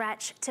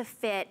stretch to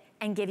fit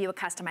and give you a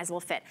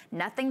customizable fit.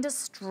 Nothing to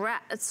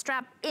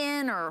strap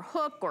in or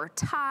hook or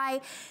tie.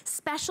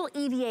 Special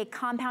EVA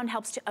compound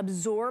helps to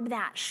absorb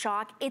that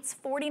shock. It's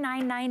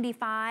 $49.95.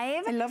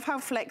 I love how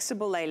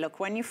flexible they look.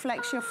 When you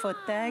flex your foot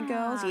there,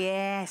 girls,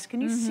 yes.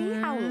 Can you see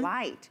how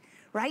light?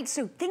 Right,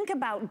 so think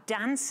about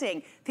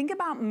dancing. Think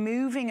about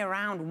moving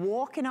around,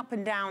 walking up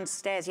and down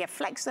stairs. Yeah,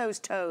 flex those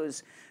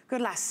toes. Good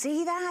lass,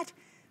 see that?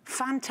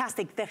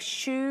 Fantastic. The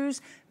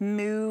shoes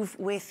move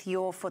with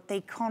your foot. They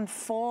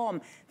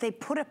conform. They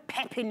put a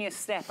pep in your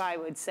step, I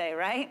would say,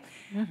 right?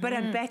 But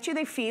I bet you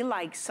they feel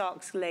like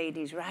socks,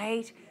 ladies,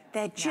 right?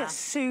 They're just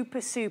super,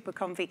 super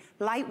comfy.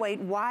 Lightweight.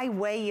 Why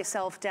weigh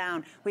yourself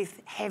down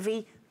with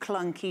heavy,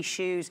 clunky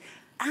shoes?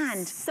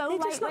 And so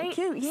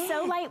lightweight,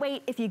 so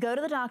lightweight. If you go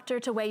to the doctor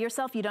to weigh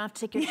yourself, you don't have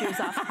to take your shoes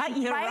off.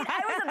 You're right. I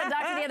was at the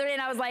doctor the other day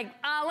and I was like,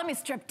 let me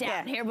strip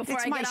down here before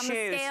I get on the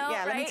scale.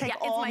 Yeah, let me take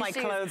all my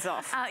clothes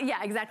off.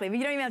 Yeah, exactly. But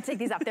you don't even have to take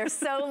these off. They're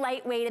so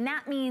lightweight, and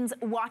that means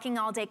walking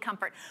all day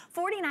comfort.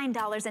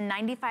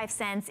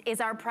 $49.95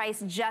 is our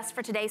price just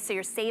for today, so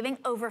you're saving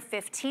over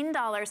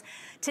 $15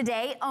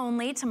 today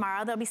only.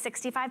 Tomorrow there'll be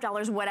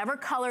 $65. Whatever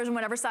colors and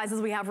whatever sizes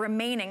we have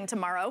remaining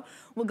tomorrow,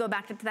 we'll go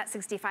back up to that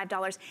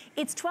 $65.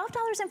 It's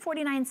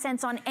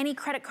 $12.49 on any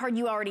credit card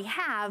you already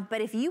have, but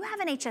if you have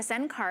an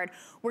HSN card,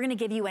 we're gonna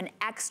give you an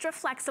extra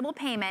flexible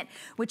payment,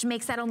 which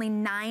makes that only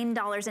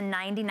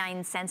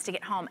 $9.99 to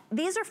get home.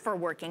 These are for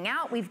working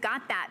out. We've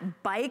got that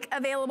bike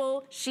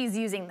available. She's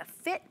using the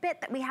Fitbit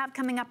that we have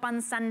coming up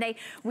on Sunday.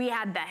 We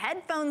had the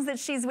headphones that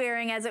she's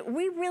wearing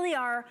we really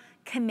are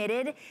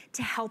committed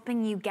to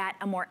helping you get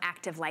a more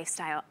active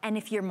lifestyle. And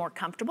if you're more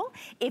comfortable,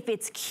 if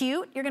it's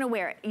cute, you're gonna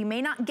wear it. You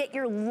may not get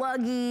your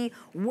luggy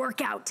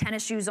workout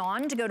tennis shoes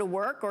on to go to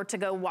work or to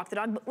go walk the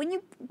dog, but when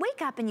you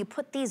wake up and you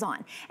put these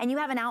on and you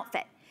have an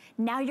outfit,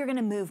 now you're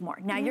gonna move more.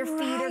 Now your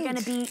feet are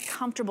gonna be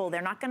comfortable.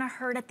 They're not gonna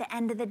hurt at the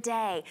end of the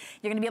day.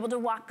 You're gonna be able to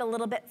walk a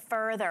little bit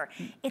further.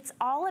 It's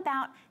all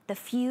about the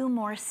few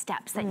more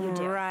steps that you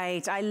do.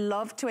 Right, I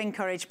love to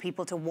encourage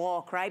people to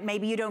walk, right?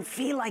 Maybe you don't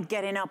feel like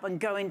getting up and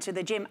going to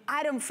the gym.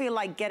 I don't feel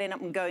like getting up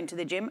and going to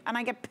the gym, and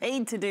I get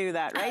paid to do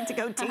that, right? To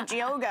go teach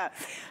yoga.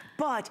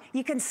 But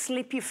you can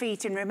slip your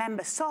feet and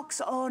remember, socks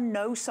or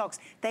no socks,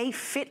 they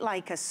fit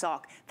like a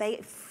sock.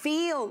 They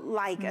feel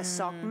like a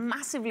sock,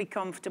 massively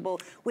comfortable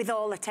with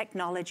all the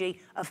technology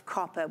of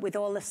copper, with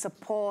all the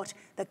support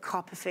that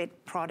CopperFit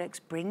products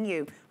bring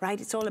you, right?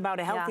 It's all about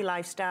a healthy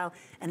lifestyle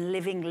and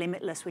living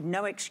limitless with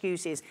no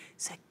excuses.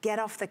 So get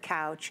off the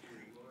couch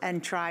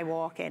and try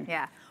walking.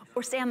 Yeah.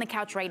 or stay on the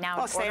couch right now.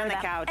 Or stay on the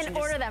couch. And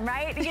order them,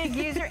 right? You can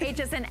use your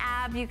HSN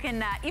app. You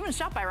can even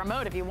shop by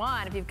remote if you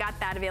want, if you've got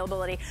that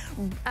availability.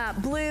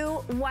 Blue,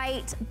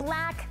 white,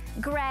 black,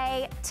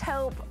 gray,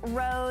 taupe,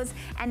 rose,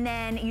 and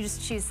then you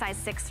just choose size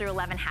 6 through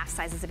 11, half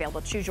sizes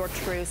available. Choose your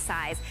true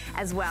size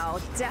as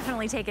well.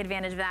 Definitely take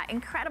advantage of that.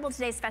 Incredible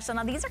today's special.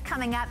 Now these are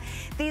coming up.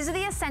 These are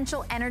the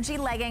Essential Energy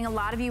Legging. A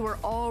lot of you were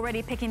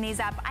already picking these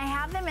up. I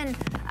have them in,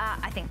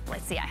 I think,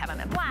 let's see, I have them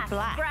in black,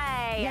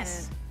 gray,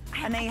 yes.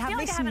 And they have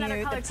this new,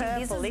 the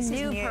purple. This is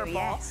new purple.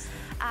 Yes.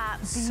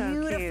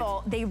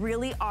 Beautiful. So they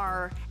really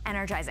are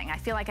energizing. I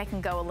feel like I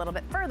can go a little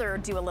bit further,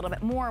 do a little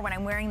bit more when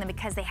I'm wearing them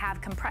because they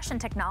have compression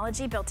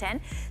technology built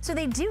in. So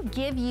they do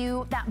give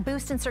you that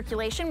boost in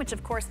circulation, which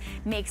of course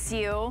makes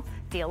you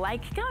feel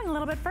like going a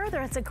little bit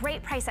further. It's a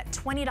great price at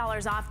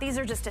 $20 off. These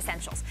are just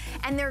essentials.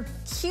 And they're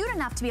cute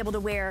enough to be able to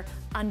wear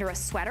under a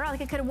sweater.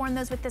 Like I could have worn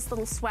those with this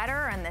little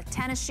sweater and the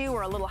tennis shoe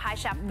or a little high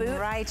shaft boot.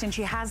 Right, and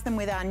she has them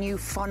with our new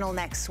funnel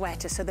neck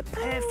sweater. So the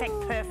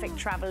perfect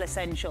travel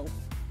essential.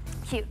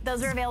 Cute.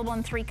 Those are available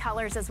in 3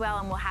 colors as well,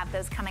 and we'll have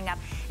those coming up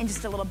in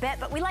just a little bit.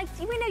 But we know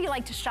you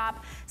like to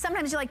shop.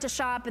 Sometimes you like to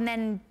shop and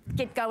then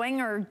get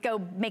going or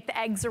go make the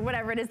eggs or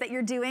whatever it is that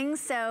you're doing.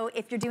 So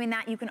if you're doing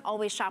that, you can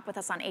always shop with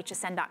us on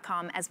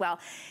hsn.com as well.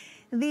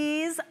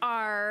 These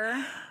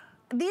are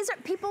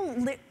people,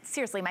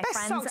 seriously, my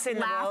friends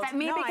laugh at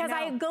me because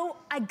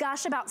I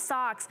gush about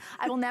socks.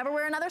 I will never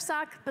wear another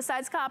sock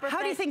besides copper.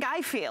 How do you think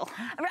I feel?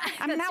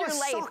 I'm now a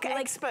sock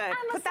expert.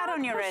 Put that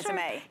on your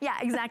resume. Yeah,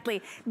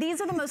 exactly. These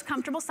are the most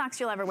comfortable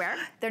socks you'll ever wear.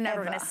 They're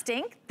never gonna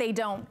stink. They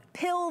don't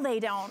pill, they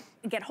don't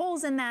get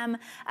holes in them.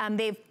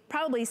 They've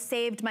probably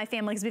saved my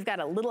family because we've got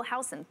a little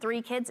house and 3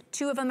 kids.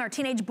 2 of them are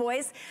teenage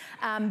boys.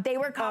 They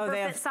wear copper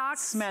fit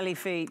socks. Smelly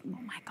feet. Oh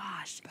my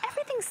gosh,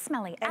 everything's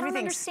smelly. Everything I don't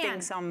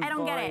understand. Stinks on I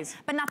don't boys. get it,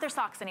 but not their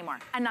socks anymore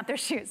and not their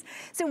shoes.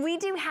 So we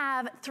do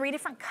have 3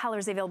 different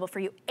colors available for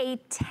you, a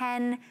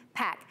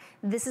 10-pack.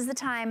 This is the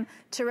time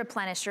to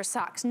replenish your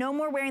socks. No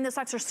more wearing those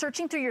socks or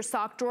searching through your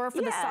sock drawer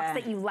for the socks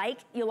that you like.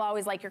 You'll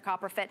always like your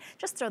copper fit.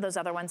 Just throw those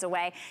other ones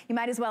away. You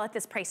might as well at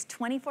this price,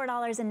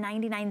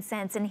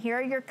 $24.99. And here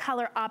are your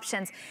color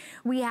options.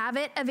 We have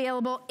it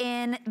available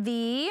in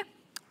the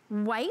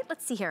white.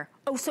 Let's see here.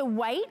 Oh, so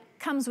white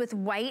comes with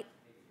white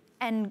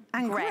and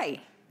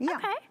gray. Yeah.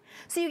 Okay.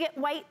 So you get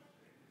white.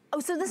 Oh,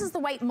 so this is the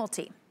white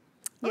multi.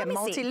 Yeah,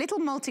 little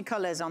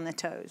multicolors on the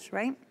toes,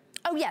 right?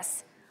 Oh,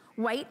 yes.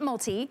 White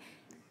multi.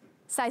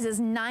 Sizes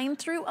 9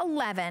 through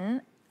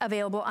 11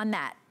 available on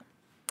that.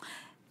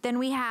 Then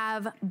we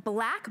have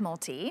black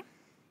multi,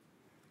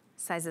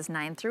 sizes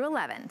 9 through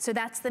 11. So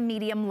that's the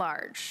medium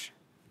large.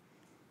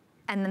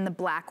 And then the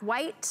black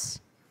white,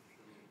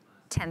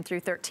 10 through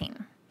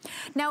 13.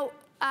 Now,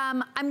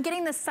 I'm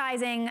getting the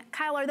sizing.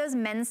 Kyle, are those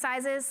men's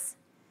sizes?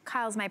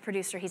 Kyle's my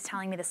producer. He's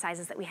telling me the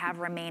sizes that we have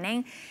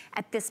remaining.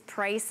 At this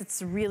price,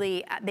 it's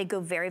really, they go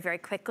very, very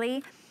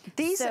quickly.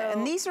 These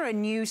are a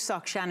new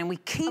sock, Shannon. We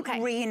keep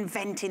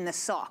reinventing the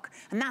sock.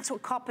 And that's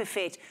what Copper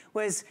Fit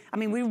was. I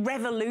mean, we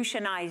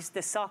revolutionized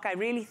the sock. I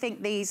really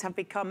think these have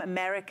become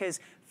America's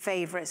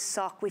favorite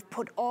sock. We've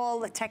put all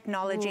the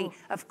technology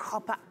of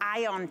copper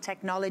ion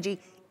technology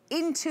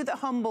into the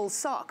humble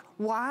sock.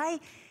 Why?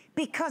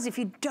 Because if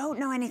you don't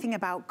know anything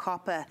about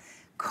copper,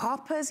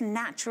 copper's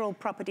natural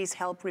properties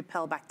help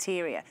repel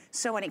bacteria.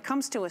 So when it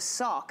comes to a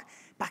sock,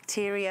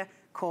 bacteria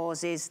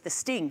causes the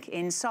stink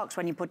in socks.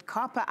 When you put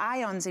copper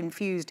ions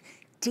infused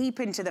deep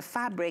into the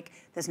fabric,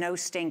 there's no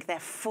stink. They're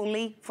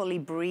fully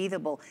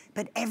breathable.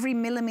 But every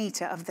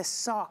millimeter of the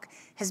sock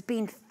has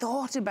been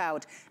thought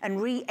about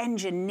and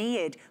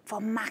re-engineered for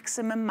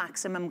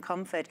maximum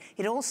comfort.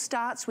 It all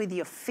starts with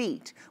your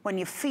feet. When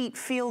your feet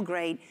feel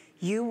great,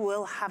 you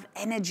will have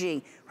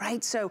energy,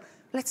 right? So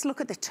let's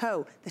look at the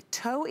toe. The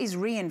toe is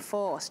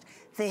reinforced.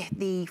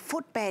 The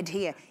footbed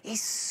here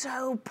is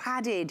so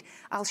padded.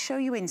 I'll show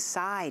you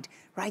inside,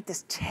 right?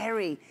 There's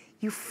terry.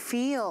 You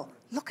feel,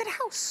 look at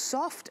how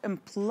soft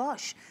and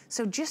plush.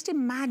 So just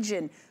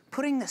imagine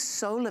putting the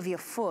sole of your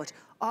foot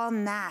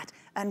on that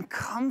and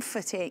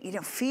comforting,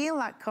 feel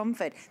that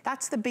comfort.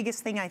 That's the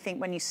biggest thing I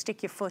think when you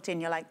stick your foot in,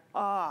 you're like,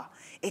 oh,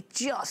 it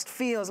just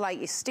feels like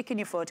you're sticking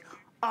your foot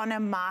on a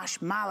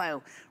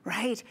marshmallow,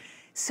 right?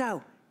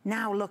 So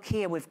now look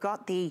here, we've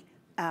got the,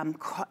 can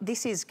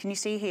you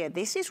see here?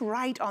 This is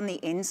right on the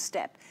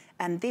instep,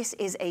 and this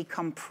is a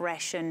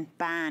compression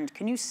band.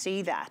 Can you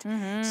see that?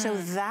 So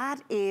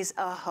that is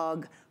a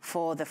hug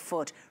for the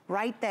foot.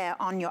 Right there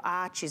on your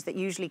arches that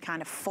usually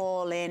kind of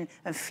fall in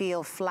and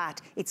feel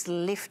flat. It's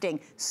lifting,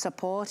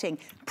 supporting,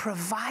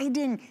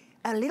 providing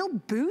a little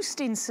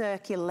boost in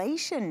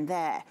circulation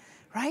there.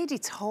 Right,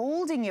 it's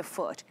holding your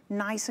foot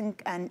nice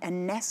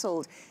and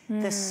nestled.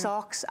 The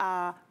socks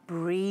are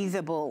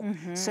breathable.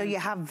 So you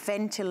have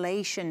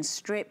ventilation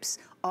strips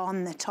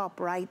on the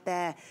top right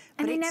there.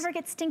 And they never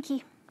get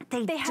stinky.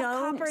 They have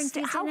copper infused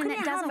in and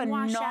it doesn't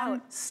wash out. How can you have a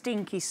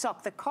non-stinky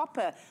sock? The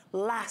copper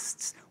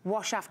lasts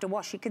wash after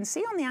wash. You can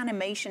see on the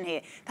animation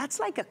here, that's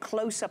like a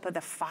close-up of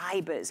the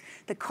fibers.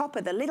 The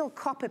copper, the little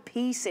copper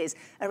pieces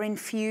are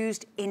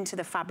infused into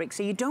the fabric,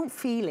 so you don't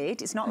feel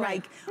it. It's not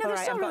like, no, all right,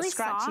 I've got really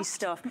scratchy soft.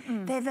 stuff.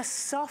 They're the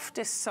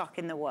softest sock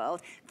in the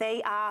world.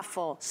 They are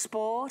for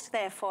sport,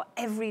 they're for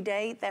every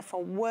day, they're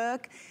for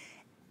work.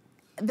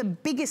 The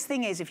biggest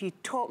thing is, if you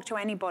talk to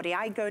anybody,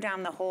 I go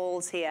down the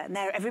halls here and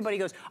everybody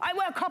goes, I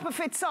wear copper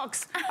fit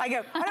socks. I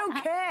go, I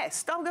don't care.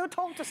 Stop, go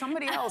talk to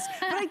somebody else.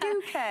 But I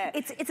do care.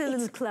 It's a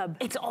little club.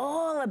 It's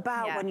all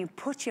about when you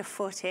put your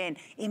foot in.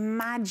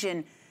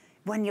 Imagine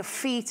when your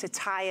feet are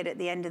tired at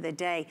the end of the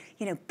day,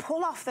 you know,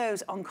 pull off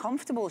those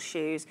uncomfortable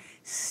shoes,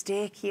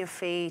 stick your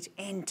feet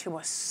into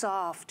a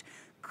soft,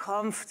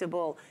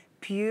 comfortable,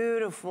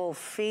 beautiful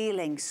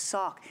feeling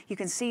sock. You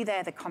can see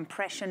there the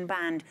compression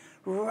band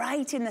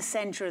right in the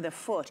center of the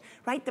foot,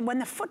 right? When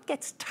the foot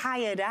gets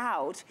tired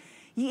out,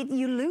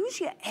 you lose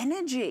your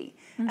energy.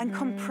 And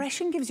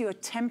compression gives you a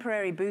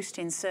temporary boost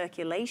in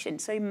circulation.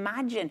 So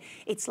imagine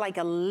it's like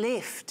a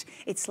lift,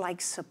 it's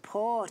like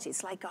support,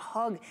 it's like a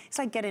hug, it's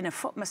like getting a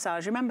foot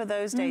massage. Remember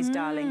those days,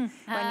 darling,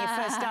 when you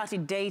first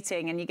started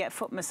dating and you get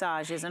foot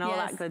massages and all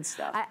that good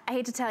stuff? I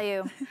hate to tell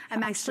you,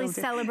 I'm actually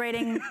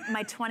celebrating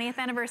my 20th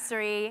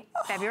anniversary,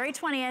 February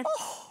 20th.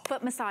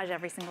 Foot massage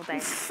every single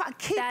day.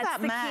 Keep that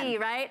man. That's the key,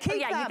 right? Keep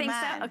yeah, that you think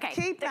man. so? Okay.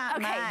 Keep that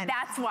man. Okay,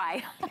 that's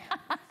why.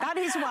 That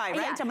is why,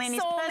 right? I mean,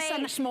 his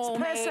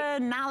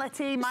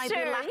personality might be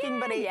lacking,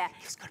 but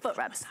he's got foot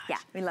rubs. Yeah,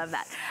 we love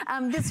that.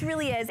 This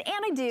really is,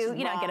 and I do,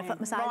 you know, I get a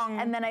foot massage,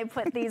 and then I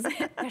put these.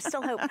 There's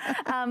still hope.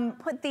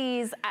 Put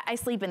these. I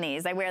sleep in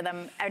these. I wear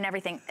them and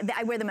everything.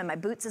 I wear them in my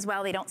boots as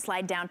well. They don't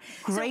slide down.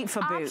 Great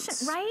for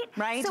boots, right?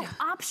 Right. So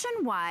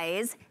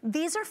option-wise,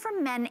 these are for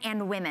men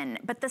and women,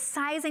 but the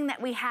sizing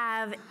that we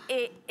have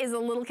is a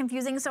little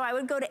confusing. So I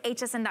would go to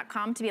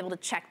hsn.com to be able to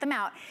check them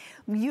out.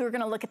 You're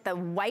going to look at the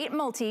white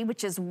multi,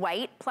 which is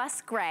white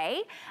plus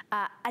gray,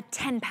 a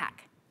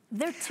 10-pack.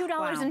 They're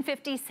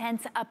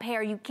 $2.50 a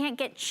pair. You can't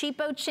get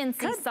cheapo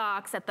chintzy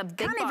socks at the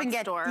big box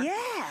store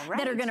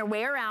that are gonna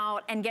wear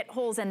out and get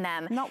holes in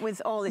them. Not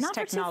with all this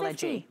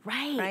technology.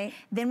 Right.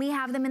 Then we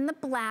have them in the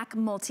black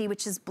multi,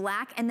 which is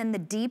black, and then the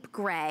deep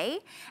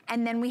gray.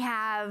 And then we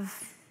have,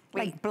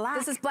 like black,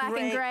 this is black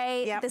and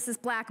gray. This is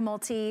black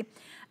multi.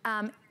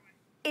 Black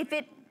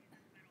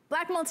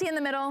multi in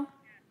the middle.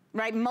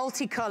 Right,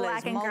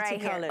 multicolors,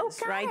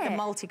 right? The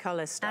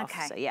multicolor stuff.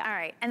 Okay, so, yeah. All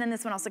right, and then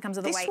this one also comes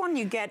with a white. This one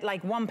you get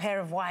like one pair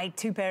of white,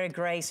 two pair of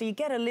gray, so you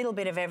get a little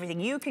bit of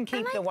everything. You can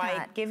keep the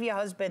white, give your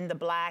husband the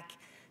black,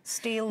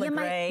 steal the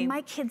gray.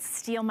 My kids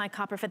steal my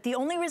copper fit. The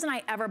only reason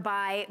I ever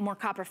buy more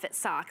copper fit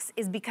socks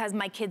is because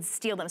my kids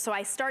steal them. So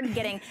I started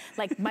getting,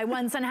 like, my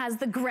one son has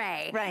the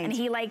gray, and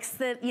he likes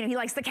the, he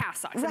likes the calf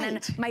socks. And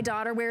then my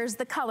daughter wears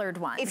the colored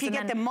ones. If you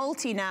get the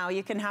multi now,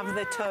 you can have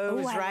the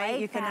toes, right?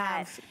 You can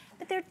have.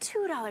 But they're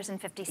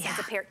 $2.50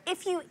 a pair.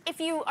 If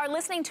you are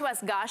listening to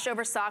us gush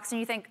over socks and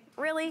you think,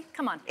 really?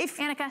 Come on.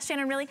 Annika,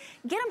 Shannon, really?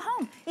 Get them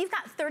home. You've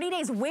got 30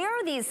 days. Where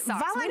are these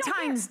socks?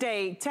 Valentine's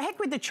Day. To heck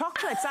with the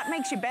chocolates. That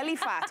makes your belly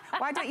fat.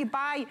 Why don't you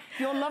buy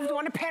your loved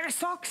one a pair of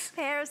socks?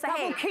 That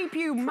will keep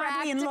you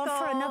madly in love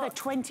for another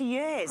 20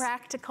 years.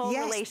 Practical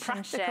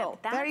relationship. Practical.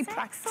 Very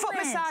practical. Foot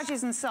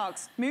massages and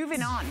socks.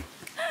 Moving on.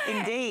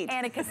 Indeed.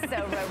 Annika's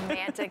so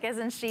romantic,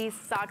 isn't she?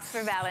 Socks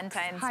for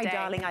Valentine's Day. Hi,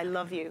 darling. I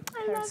love you.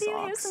 I love you.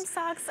 Here's some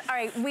socks. All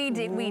right, we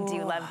do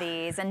love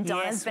these, and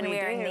Donna's been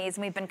wearing these,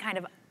 and we've been kind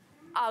of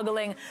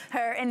ogling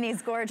her in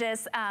these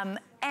gorgeous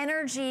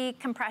energy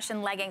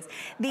compression leggings.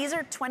 These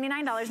are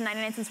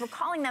 $29.99. We're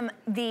calling them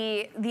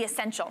the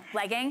essential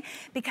legging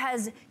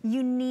because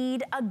you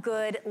need a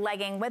good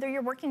legging, whether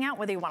you're working out,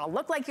 whether you want to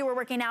look like you were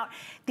working out.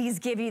 These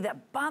give you the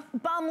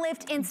bum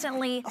lift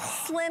instantly,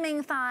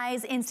 slimming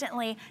thighs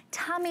instantly,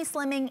 tummy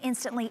slimming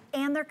instantly,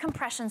 and they're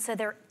compression, so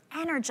they're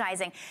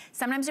energizing.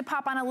 Sometimes you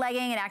pop on a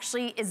legging, it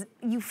actually is,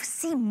 you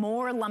see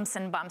more lumps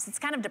and bumps. It's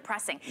kind of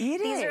depressing.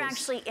 These are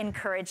actually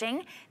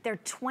encouraging. They're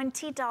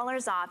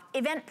 $20 off.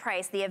 Event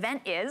price, the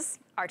event is,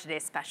 our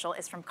today's special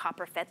is from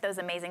Copper Fit, those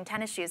amazing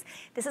tennis shoes.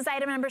 This is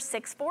item number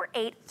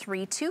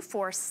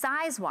 648324.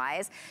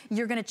 Size-wise,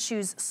 you're gonna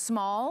choose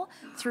small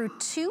through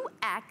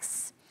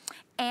 2X,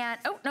 and,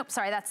 oh, nope,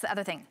 sorry, that's the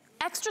other thing.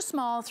 Extra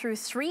small through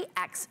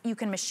 3X, you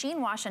can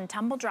machine wash and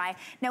tumble dry.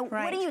 Now,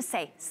 what do you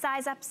say?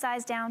 Size up,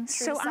 size down,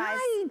 So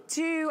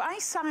I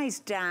size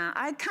down.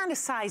 I kind of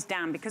size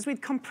down because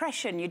with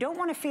compression, you don't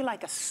want to feel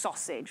like a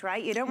sausage,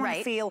 right? You don't want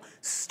to feel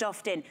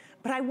stuffed in.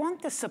 But I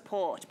want the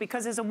support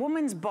because as a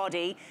woman's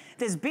body,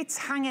 there's bits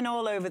hanging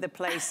all over the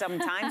place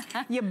sometimes.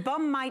 Your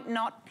bum might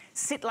not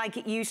sit like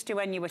it used to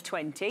when you were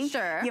 20.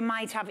 Sure. You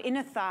might have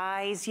inner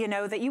thighs, you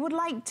know, that you would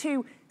like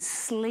to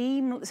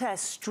streamline.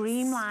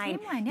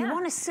 You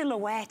want a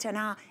silhouette, and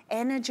our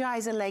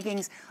Energizer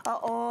leggings are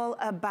all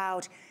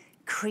about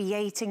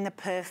creating the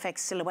perfect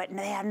silhouette. And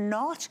they are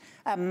not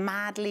a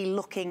madly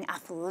looking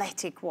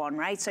athletic one,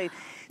 right? So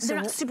they're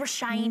not super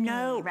shiny,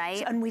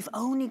 right? And we've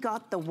only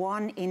got the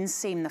one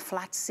inseam, the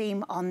flat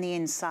seam on the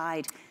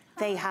inside.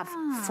 They have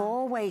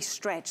four-way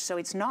stretch, so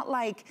it's not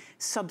like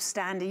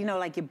substandard, you know,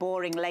 like your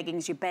boring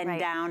leggings, you bend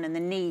down and the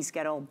knees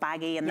get all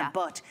baggy and the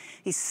butt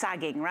is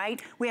sagging, right?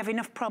 We have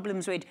enough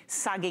problems with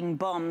sagging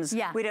bums.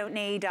 We don't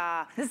need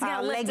our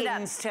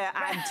leggings to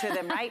add to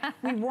them, right?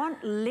 We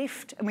want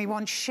lift and we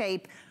want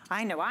shape.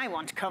 I know I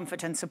want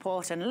comfort and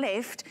support and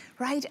lift,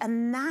 right?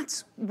 And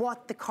that's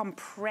what the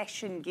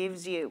compression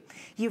gives you.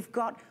 You've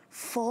got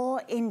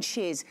 4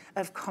 inches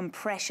of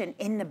compression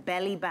in the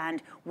belly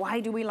band.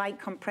 Why do we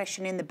like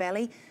compression in the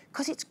belly?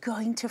 Because it's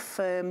going to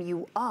firm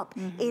you up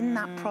in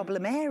that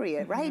problem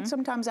area, right?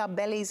 Sometimes our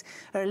bellies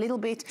are a little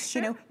bit, you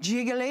know,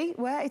 jiggly.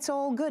 Well, it's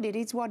all good. It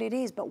is what it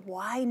is. But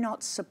why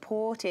not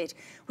support it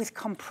with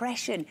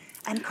compression?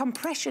 And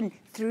compression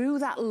through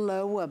that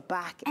lower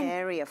back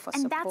area for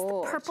support. And that's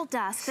the purple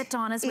dusk that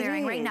Donna's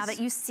wearing right now that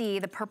you see,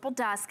 the purple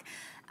dusk.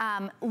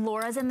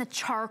 Laura's in the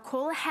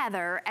charcoal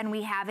heather, and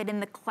we have it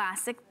in the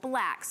classic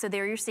black. So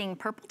there you're seeing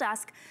purple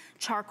dusk,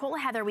 charcoal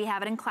heather. We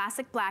have it in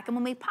classic black. And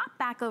when we pop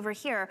back over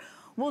here,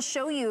 we'll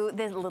show you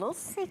the little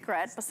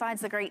secret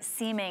besides the great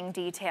seaming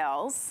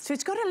details. So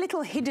it's got a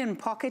little hidden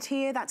pocket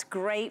here. That's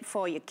great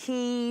for your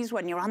keys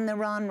when you're on the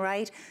run,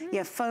 right?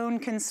 Your phone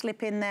can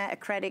slip in there, a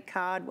credit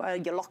card,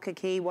 your locker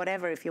key,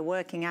 whatever, if you're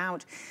working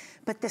out.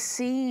 But the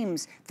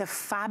seams, the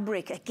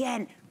fabric,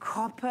 again,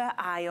 copper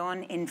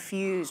ion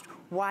infused.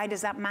 Why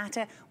does that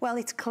matter? Well,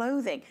 it's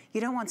clothing.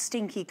 You don't want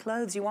stinky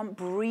clothes. You want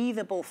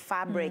breathable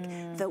fabric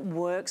that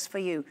works for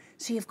you.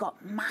 So you've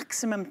got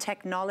maximum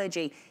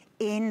technology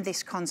in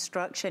this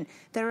construction.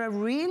 They're a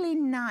really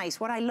nice,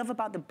 what I love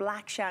about the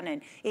black,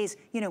 Shannon, is,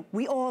 you know,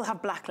 we all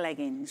have black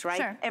leggings, right?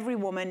 Sure. Every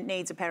woman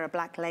needs a pair of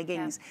black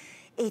leggings.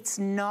 It's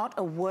not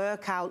a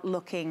workout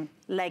looking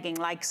legging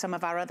like some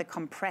of our other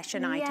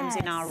compression items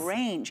in our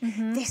range.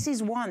 This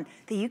is one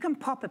that you can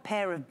pop a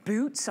pair of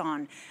boots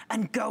on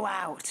and go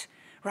out.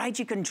 Right,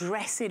 you can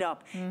dress it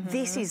up.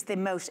 This is the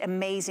most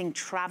amazing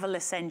travel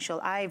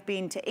essential. I've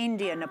been to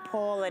India,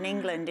 Nepal, and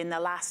England in the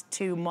last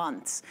 2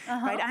 months.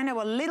 Right, I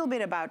know a little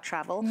bit about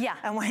travel.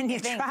 And when you're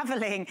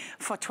traveling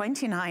for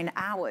 29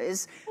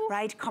 hours,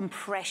 right,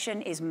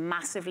 compression is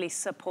massively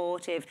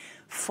supportive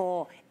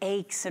for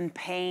aches and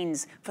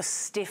pains, for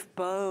stiff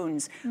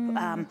bones,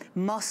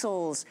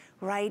 muscles,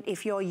 right?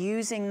 If you're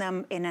using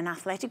them in an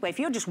athletic way, if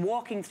you're just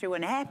walking through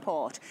an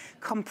airport,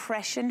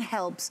 compression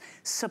helps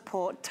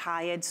support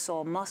tired,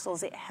 sore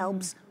muscles. It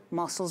helps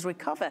muscles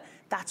recover.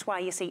 That's why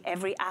you see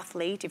every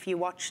athlete, if you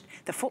watched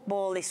the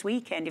football this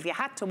weekend, if you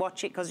had to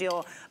watch it because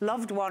your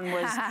loved one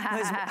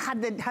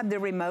had the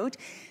remote,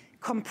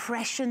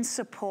 compression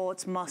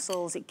supports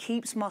muscles. It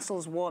keeps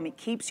muscles warm. It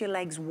keeps your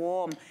legs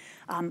warm.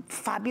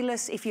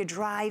 Fabulous if you're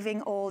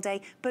driving all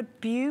day, but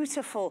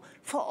beautiful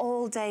for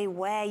all day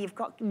wear. You've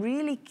got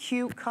really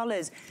cute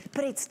colors,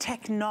 but it's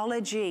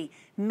technology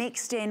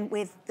mixed in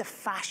with the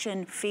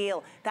fashion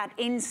feel. That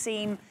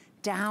inseam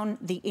down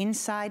the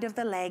inside of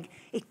the leg,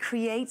 it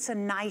creates a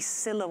nice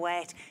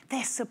silhouette.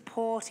 They're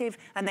supportive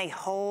and they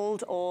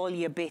hold all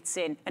your bits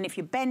in. And if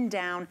you bend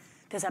down,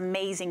 there's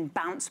amazing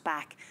bounce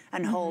back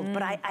and hold.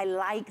 But I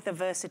like the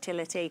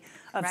versatility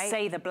of,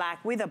 say, the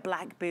black with a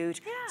black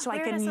boot. So I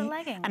can, as a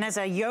legging. And as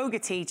a yoga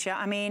teacher,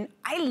 I mean,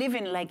 I live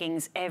in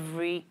leggings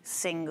every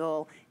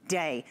single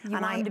day. You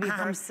want them to be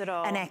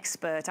versatile. An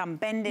expert. I'm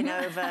bending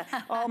over,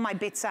 all my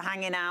bits are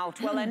hanging out.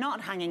 Well, they're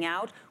not hanging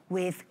out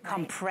with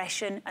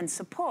compression and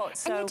support.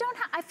 So, and you don't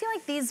have, I feel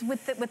like these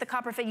with the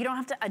copper fit, you don't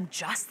have to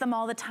adjust them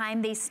all the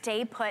time. They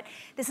stay put.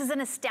 This is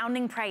an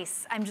astounding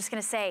price. I'm just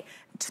gonna say,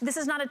 this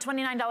is not a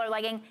 $29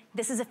 legging.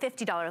 This is a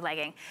 $50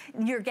 legging.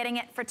 You're getting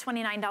it for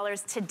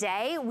 $29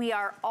 today. We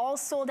are all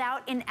sold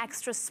out in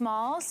extra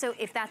small. So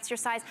if that's your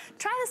size,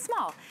 try the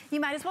small. You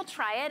might as well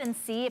try it and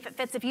see if it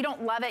fits. If you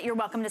don't love it, you're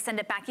welcome to send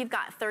it back. You've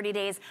got 30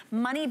 days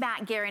money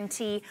back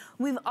guarantee.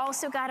 We've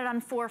also got it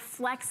on 4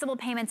 flexible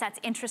payments. That's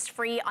interest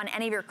free on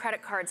any of your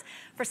credit cards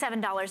for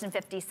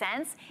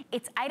 $7.50.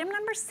 It's item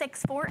number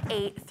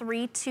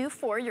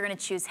 648324. You're gonna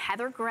choose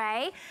Heather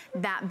Gray,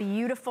 that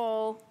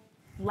beautiful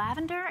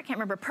lavender, I can't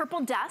remember,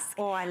 purple dusk.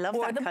 Oh, I love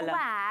that color. Or the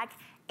black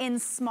in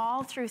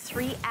small through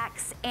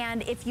 3X.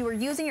 And if you were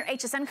using your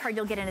HSN card,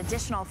 you'll get an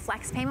additional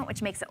flex payment,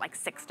 which makes it like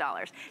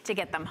 $6 to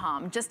get them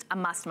home. Just a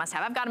must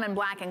have. I've got them in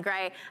black and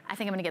gray. I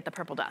think I'm gonna get the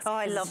purple dusk. Oh,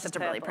 I love just a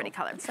really pretty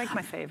color. It's like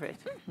my favorite.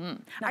 All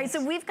right,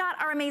 so we've got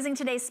our amazing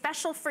today's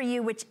special for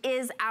you, which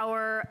is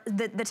our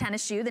the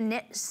tennis shoe, the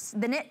knit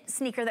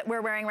sneaker that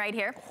we're wearing right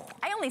here.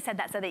 I only said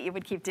that so that you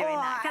would keep doing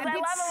that, because I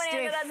love it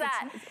when Ava does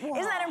that.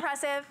 Isn't that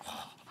impressive?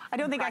 I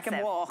don't think I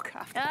can walk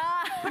after.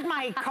 But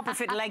my copper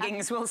fit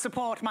leggings will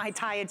support my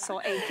tired,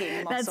 sore,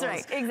 aching muscles. That's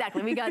right,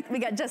 exactly. We got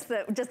just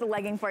the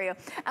legging for you.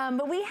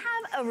 But we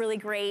have a really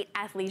great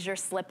athleisure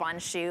slip-on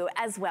shoe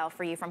as well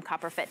for you from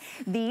Copper Fit.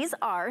 These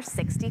are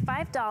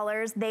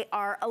 $65. They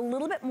are a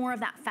little bit more of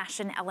that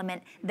fashion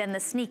element than the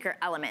sneaker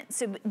element.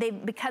 So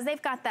because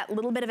they've got that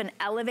little bit of an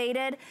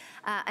elevated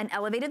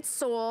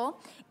sole,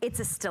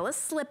 it's still a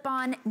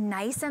slip-on,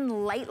 nice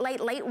and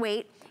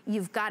lightweight.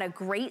 You've got a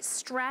great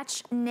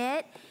stretch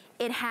knit.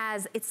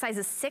 It's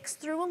sizes 6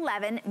 through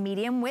 11,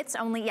 medium widths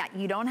only. Yeah,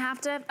 you don't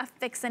have to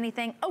affix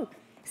anything. Oh,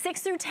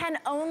 6 through 10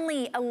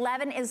 only.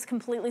 11 is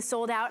completely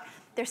sold out.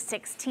 They're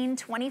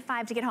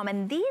 $16.25 to get home.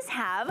 And these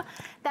have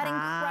that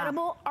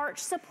incredible arch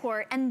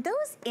support. And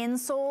those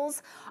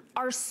insoles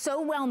are so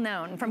well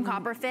known from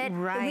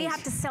CopperFit that we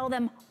have to sell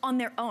them on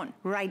their own.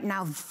 Right,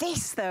 now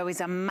this though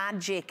is a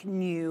magic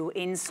new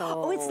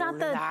insole. Oh, it's not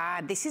the...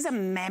 this is a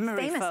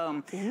memory famous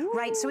foam. Ooh.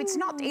 Right, so it's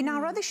not, in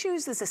our other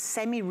shoes there's a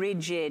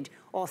semi-rigid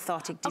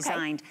orthotic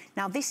designed.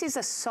 Now this is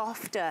a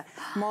softer,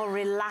 more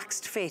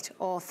relaxed fit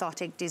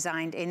orthotic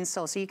designed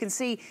insole. So you can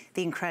see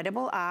the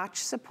incredible arch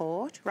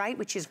support, right,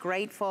 which is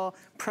great for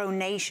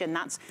pronation.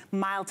 That's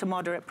mild to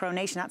moderate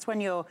pronation. That's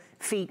when your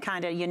feet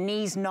kind of, your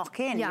knees knock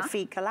in, your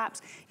feet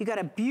collapse. You've got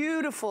a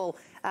beautiful,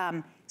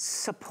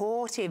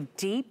 supportive,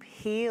 deep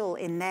heel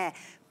in there.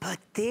 But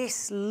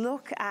this,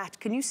 look at,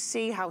 can you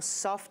see how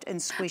soft and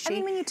squishy? I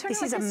mean, when you turn it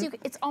like this,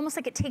 it's almost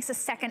like it takes a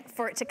second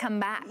for it to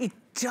come back. It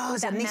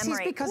does, and this is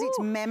because it's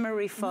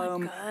memory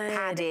foam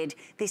padded.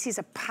 This is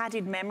a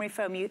padded memory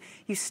foam. You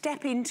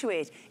step into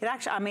it. It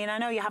actually, I mean, I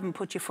know you haven't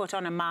put your foot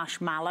on a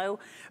marshmallow,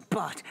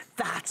 but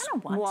that's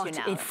what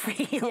it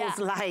feels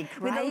like,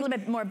 right? With a little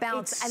bit more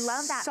bounce. I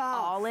love that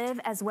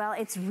olive as well.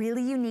 It's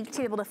really unique to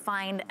be able to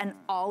find an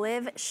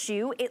olive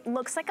shoe. It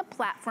looks like a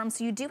platform,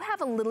 so you do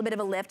have a little bit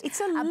of a lift. It's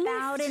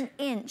about an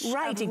inch of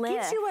it lift.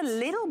 Gives you a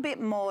little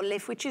bit more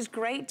lift, which is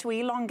great to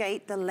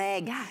elongate the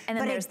leg. Yeah, and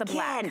then there's the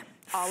black.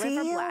 Olive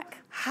or black.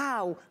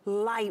 How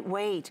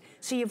lightweight.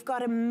 So you've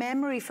got a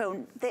memory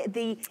foam.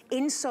 The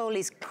insole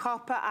is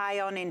copper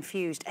ion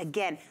infused.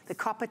 Again, the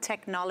copper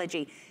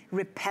technology,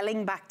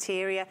 repelling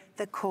bacteria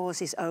that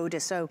causes odor.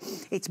 So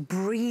it's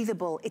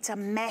breathable. It's a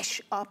mesh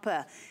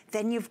upper.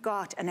 Then you've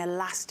got an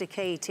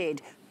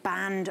elasticated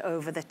band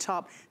over the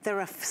top.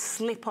 They're a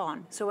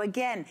slip-on. So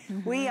again,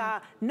 we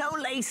are no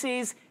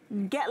laces.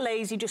 Get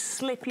lazy, just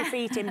slip your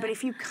feet in. But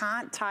if you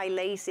can't tie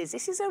laces,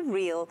 this is a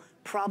real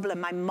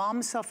problem. My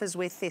mom suffers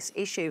with this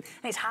issue.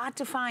 And it's hard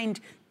to find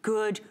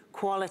good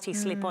quality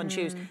slip-on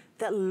shoes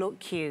that look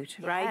cute,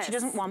 right? She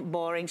doesn't want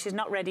boring. She's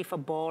not ready for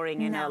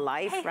boring in her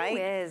life, right? Who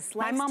is?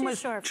 My mom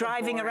was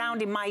driving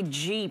around in my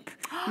Jeep,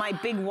 my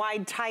big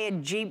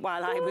wide-tired Jeep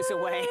while I was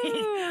away.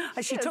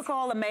 She took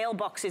all the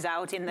mailboxes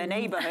out in the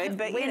neighborhood,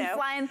 but you know.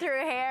 Flying through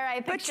her hair,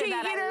 I picture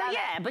that, I love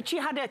it. But she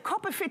had a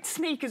CopperFit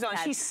sneakers on.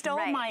 She stole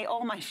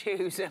all my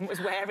shoes and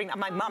was wearing them.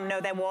 My mum, no,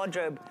 their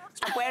wardrobe.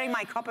 Stop wearing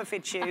my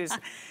CopperFit shoes.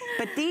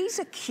 But these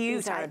are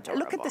cute.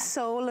 Look at the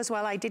sole as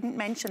well. I didn't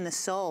mention the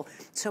sole.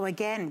 So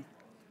again,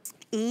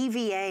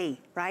 EVA,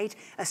 right?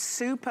 A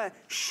super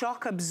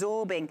shock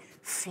absorbing,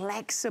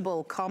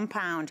 flexible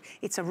compound.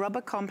 It's a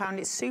rubber compound.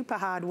 It's super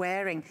hard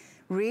wearing,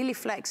 really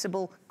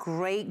flexible,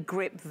 great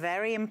grip,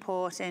 very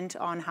important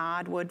on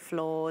hardwood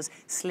floors,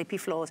 slippy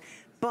floors,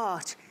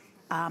 but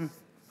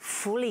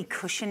fully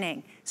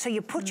cushioning. So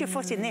you put your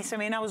foot in this. I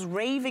mean, I was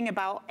raving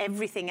about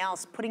everything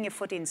else, putting your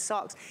foot in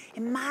socks.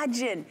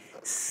 Imagine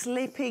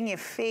slipping your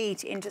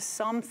feet into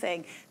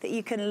something that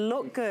you can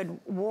look good,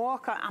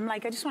 walk on. I'm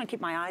like, I just want to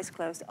keep my eyes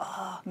closed.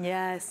 Oh.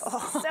 Yes.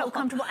 Oh. So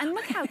comfortable. And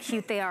look how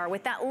cute they are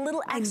with that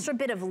little extra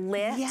bit of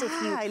lift. Yeah,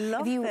 I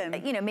love them.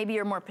 You know, maybe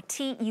you're more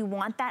petite, you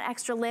want that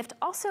extra lift.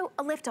 Also,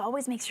 a lift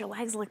always makes your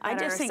legs look better. I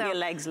just think your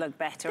legs look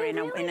better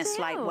in a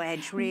slight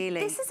wedge, really.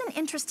 This is an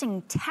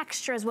interesting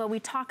texture as well. We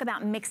talk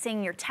about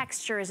mixing your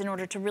textures in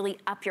order to really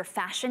up your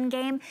fashion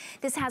game.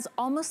 This has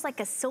almost like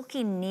a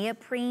silky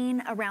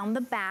neoprene around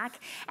the back,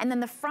 and then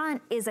the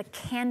front is a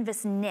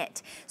canvas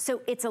knit.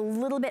 So it's a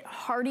little bit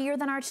hardier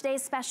than our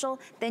today's special.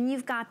 Then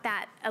you've got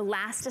that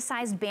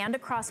elasticized band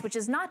across, which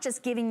is not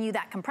just giving you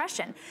that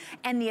compression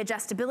and the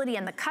adjustability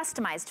and the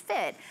customized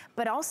fit,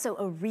 but also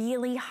a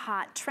really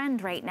hot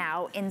trend right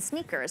now in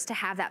sneakers to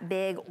have that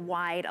big,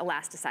 wide,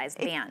 elasticized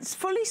band. It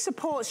fully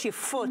supports your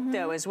foot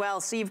though as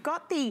well. So you've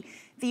got the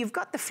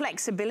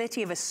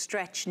flexibility of a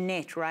stretch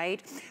knit,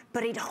 right?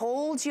 But it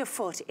holds your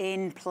foot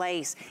in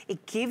place.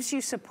 It gives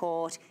you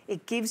support.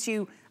 It gives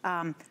you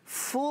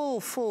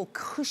full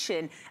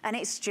cushion, and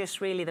it's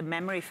just really the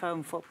memory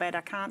foam footbed.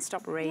 I can't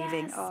stop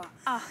raving. Yes.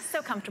 Oh,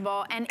 so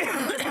comfortable. And if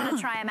you just want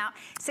to try them out,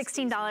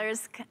 $16,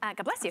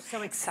 God bless you.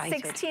 So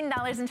excited.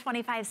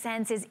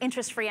 $16.25 is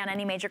interest-free on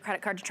any major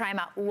credit card to try them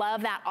out.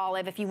 Love that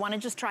olive. If you want to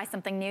just try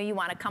something new, you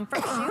want a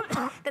comfort shoe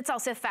that's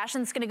also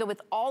fashion. It's going to go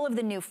with all of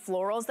the new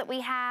florals that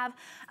we have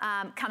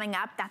coming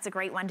up. That's a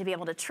great one to be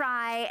able to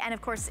try. And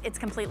of course, it's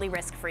completely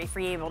risk-free for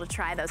you to be able to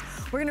try those.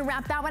 We're going to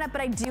wrap that one up,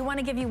 but I do want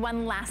to give you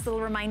one last little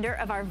reminder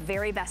of our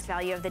very best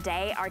value of the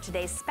day, our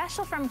today's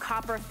special from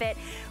CopperFit,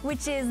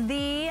 which is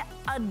the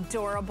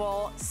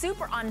adorable,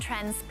 super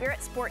on-trend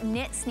Spirit Sport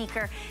knit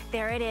sneaker.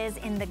 There it is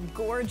in the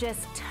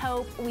gorgeous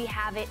taupe. We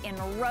have it in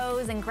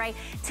rose and gray.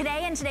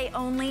 Today and today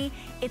only,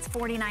 it's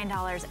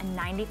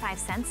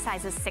 $49.95,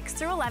 sizes 6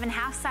 through 11,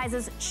 half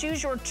sizes.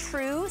 Choose your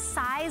true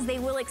size. They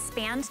will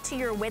expand to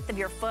your width of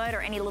your foot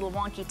or any little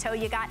wonky toe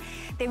you got.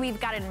 We've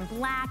got it in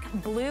black,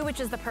 blue, which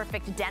is the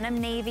perfect denim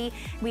navy.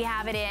 We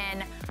have it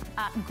in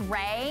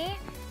gray,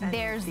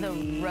 There's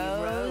the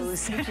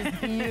rose, which is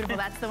beautiful.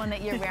 That's the one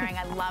that you're wearing.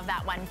 I love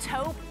that one.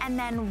 Taupe and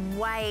then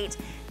white.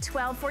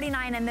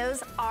 $12.49, and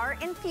those are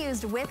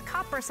infused with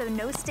copper, so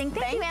no stink.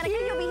 Thank you,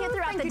 Annika. You'll be here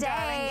throughout the day.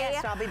 Darling.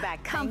 Yes, I'll be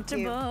back.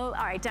 Comfortable. All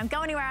right, don't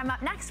go anywhere. I'm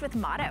up next with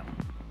Motto.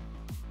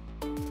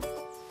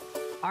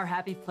 Our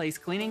Happy Place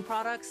cleaning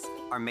products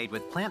are made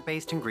with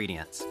plant-based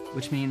ingredients,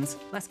 which means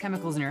less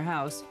chemicals in your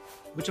house,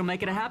 which will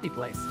make it a happy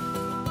place.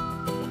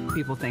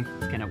 People think,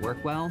 can it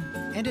work well?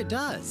 And it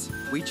does.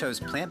 We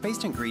chose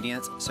plant-based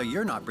ingredients so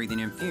you're not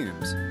breathing in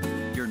fumes.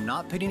 You're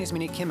not putting as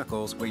many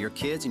chemicals where your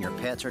kids and your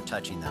pets are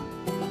touching them.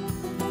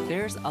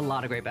 There's a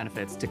lot of great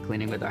benefits to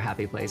cleaning with our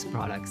Happy Place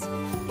products.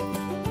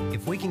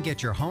 If we can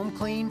get your home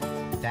clean,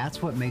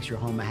 that's what makes your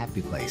home a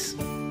happy place.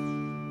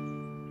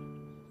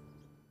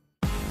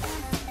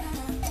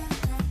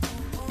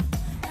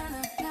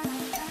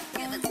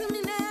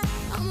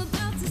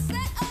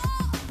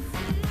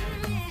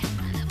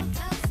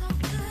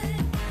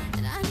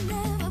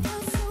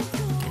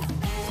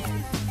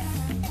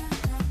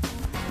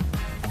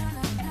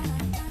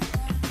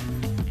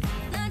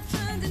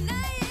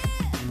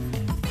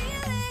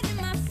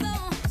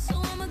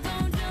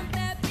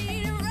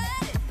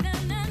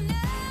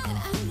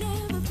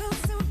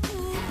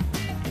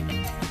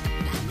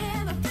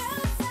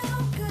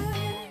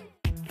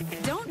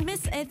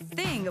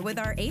 With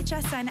our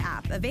HSN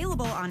app,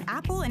 available on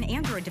Apple and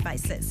Android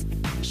devices.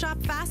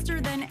 Shop faster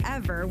than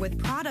ever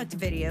with product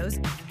videos.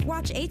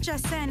 Watch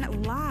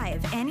HSN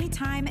live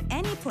anytime,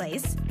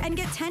 anyplace, and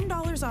get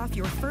 $10 off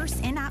your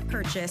first in-app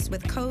purchase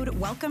with code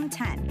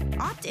WELCOME10.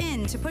 Opt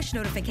in to push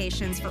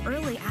notifications for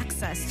early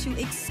access to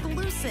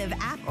exclusive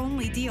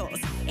app-only deals.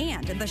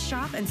 And the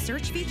shop and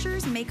search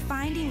features make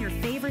finding your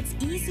favorites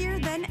easier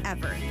than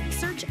ever.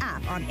 Search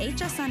app on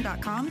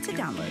hsn.com to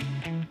download.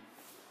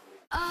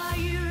 Are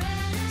you ready?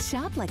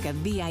 Shop like a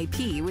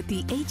VIP with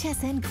the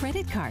HSN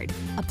credit card.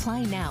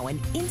 Apply now and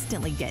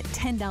instantly get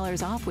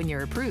 $10 off when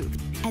you're approved.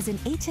 As an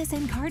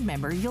HSN card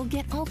member, you'll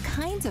get all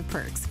kinds of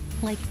perks,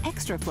 like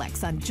extra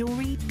flex on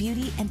jewelry,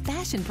 beauty, and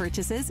fashion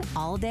purchases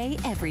all day,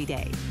 every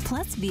day.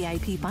 Plus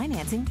VIP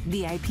financing,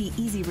 VIP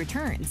easy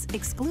returns,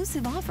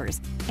 exclusive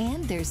offers,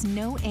 and there's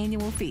no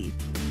annual fee.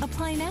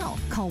 Apply now.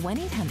 Call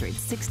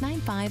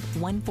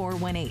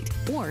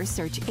 1-800-695-1418 or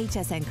search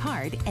HSN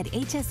card at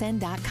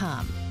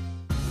hsn.com.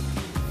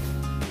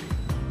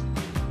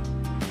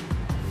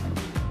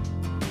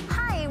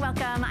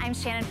 Welcome, I'm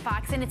Shannon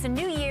Fox, and it's a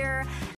new year.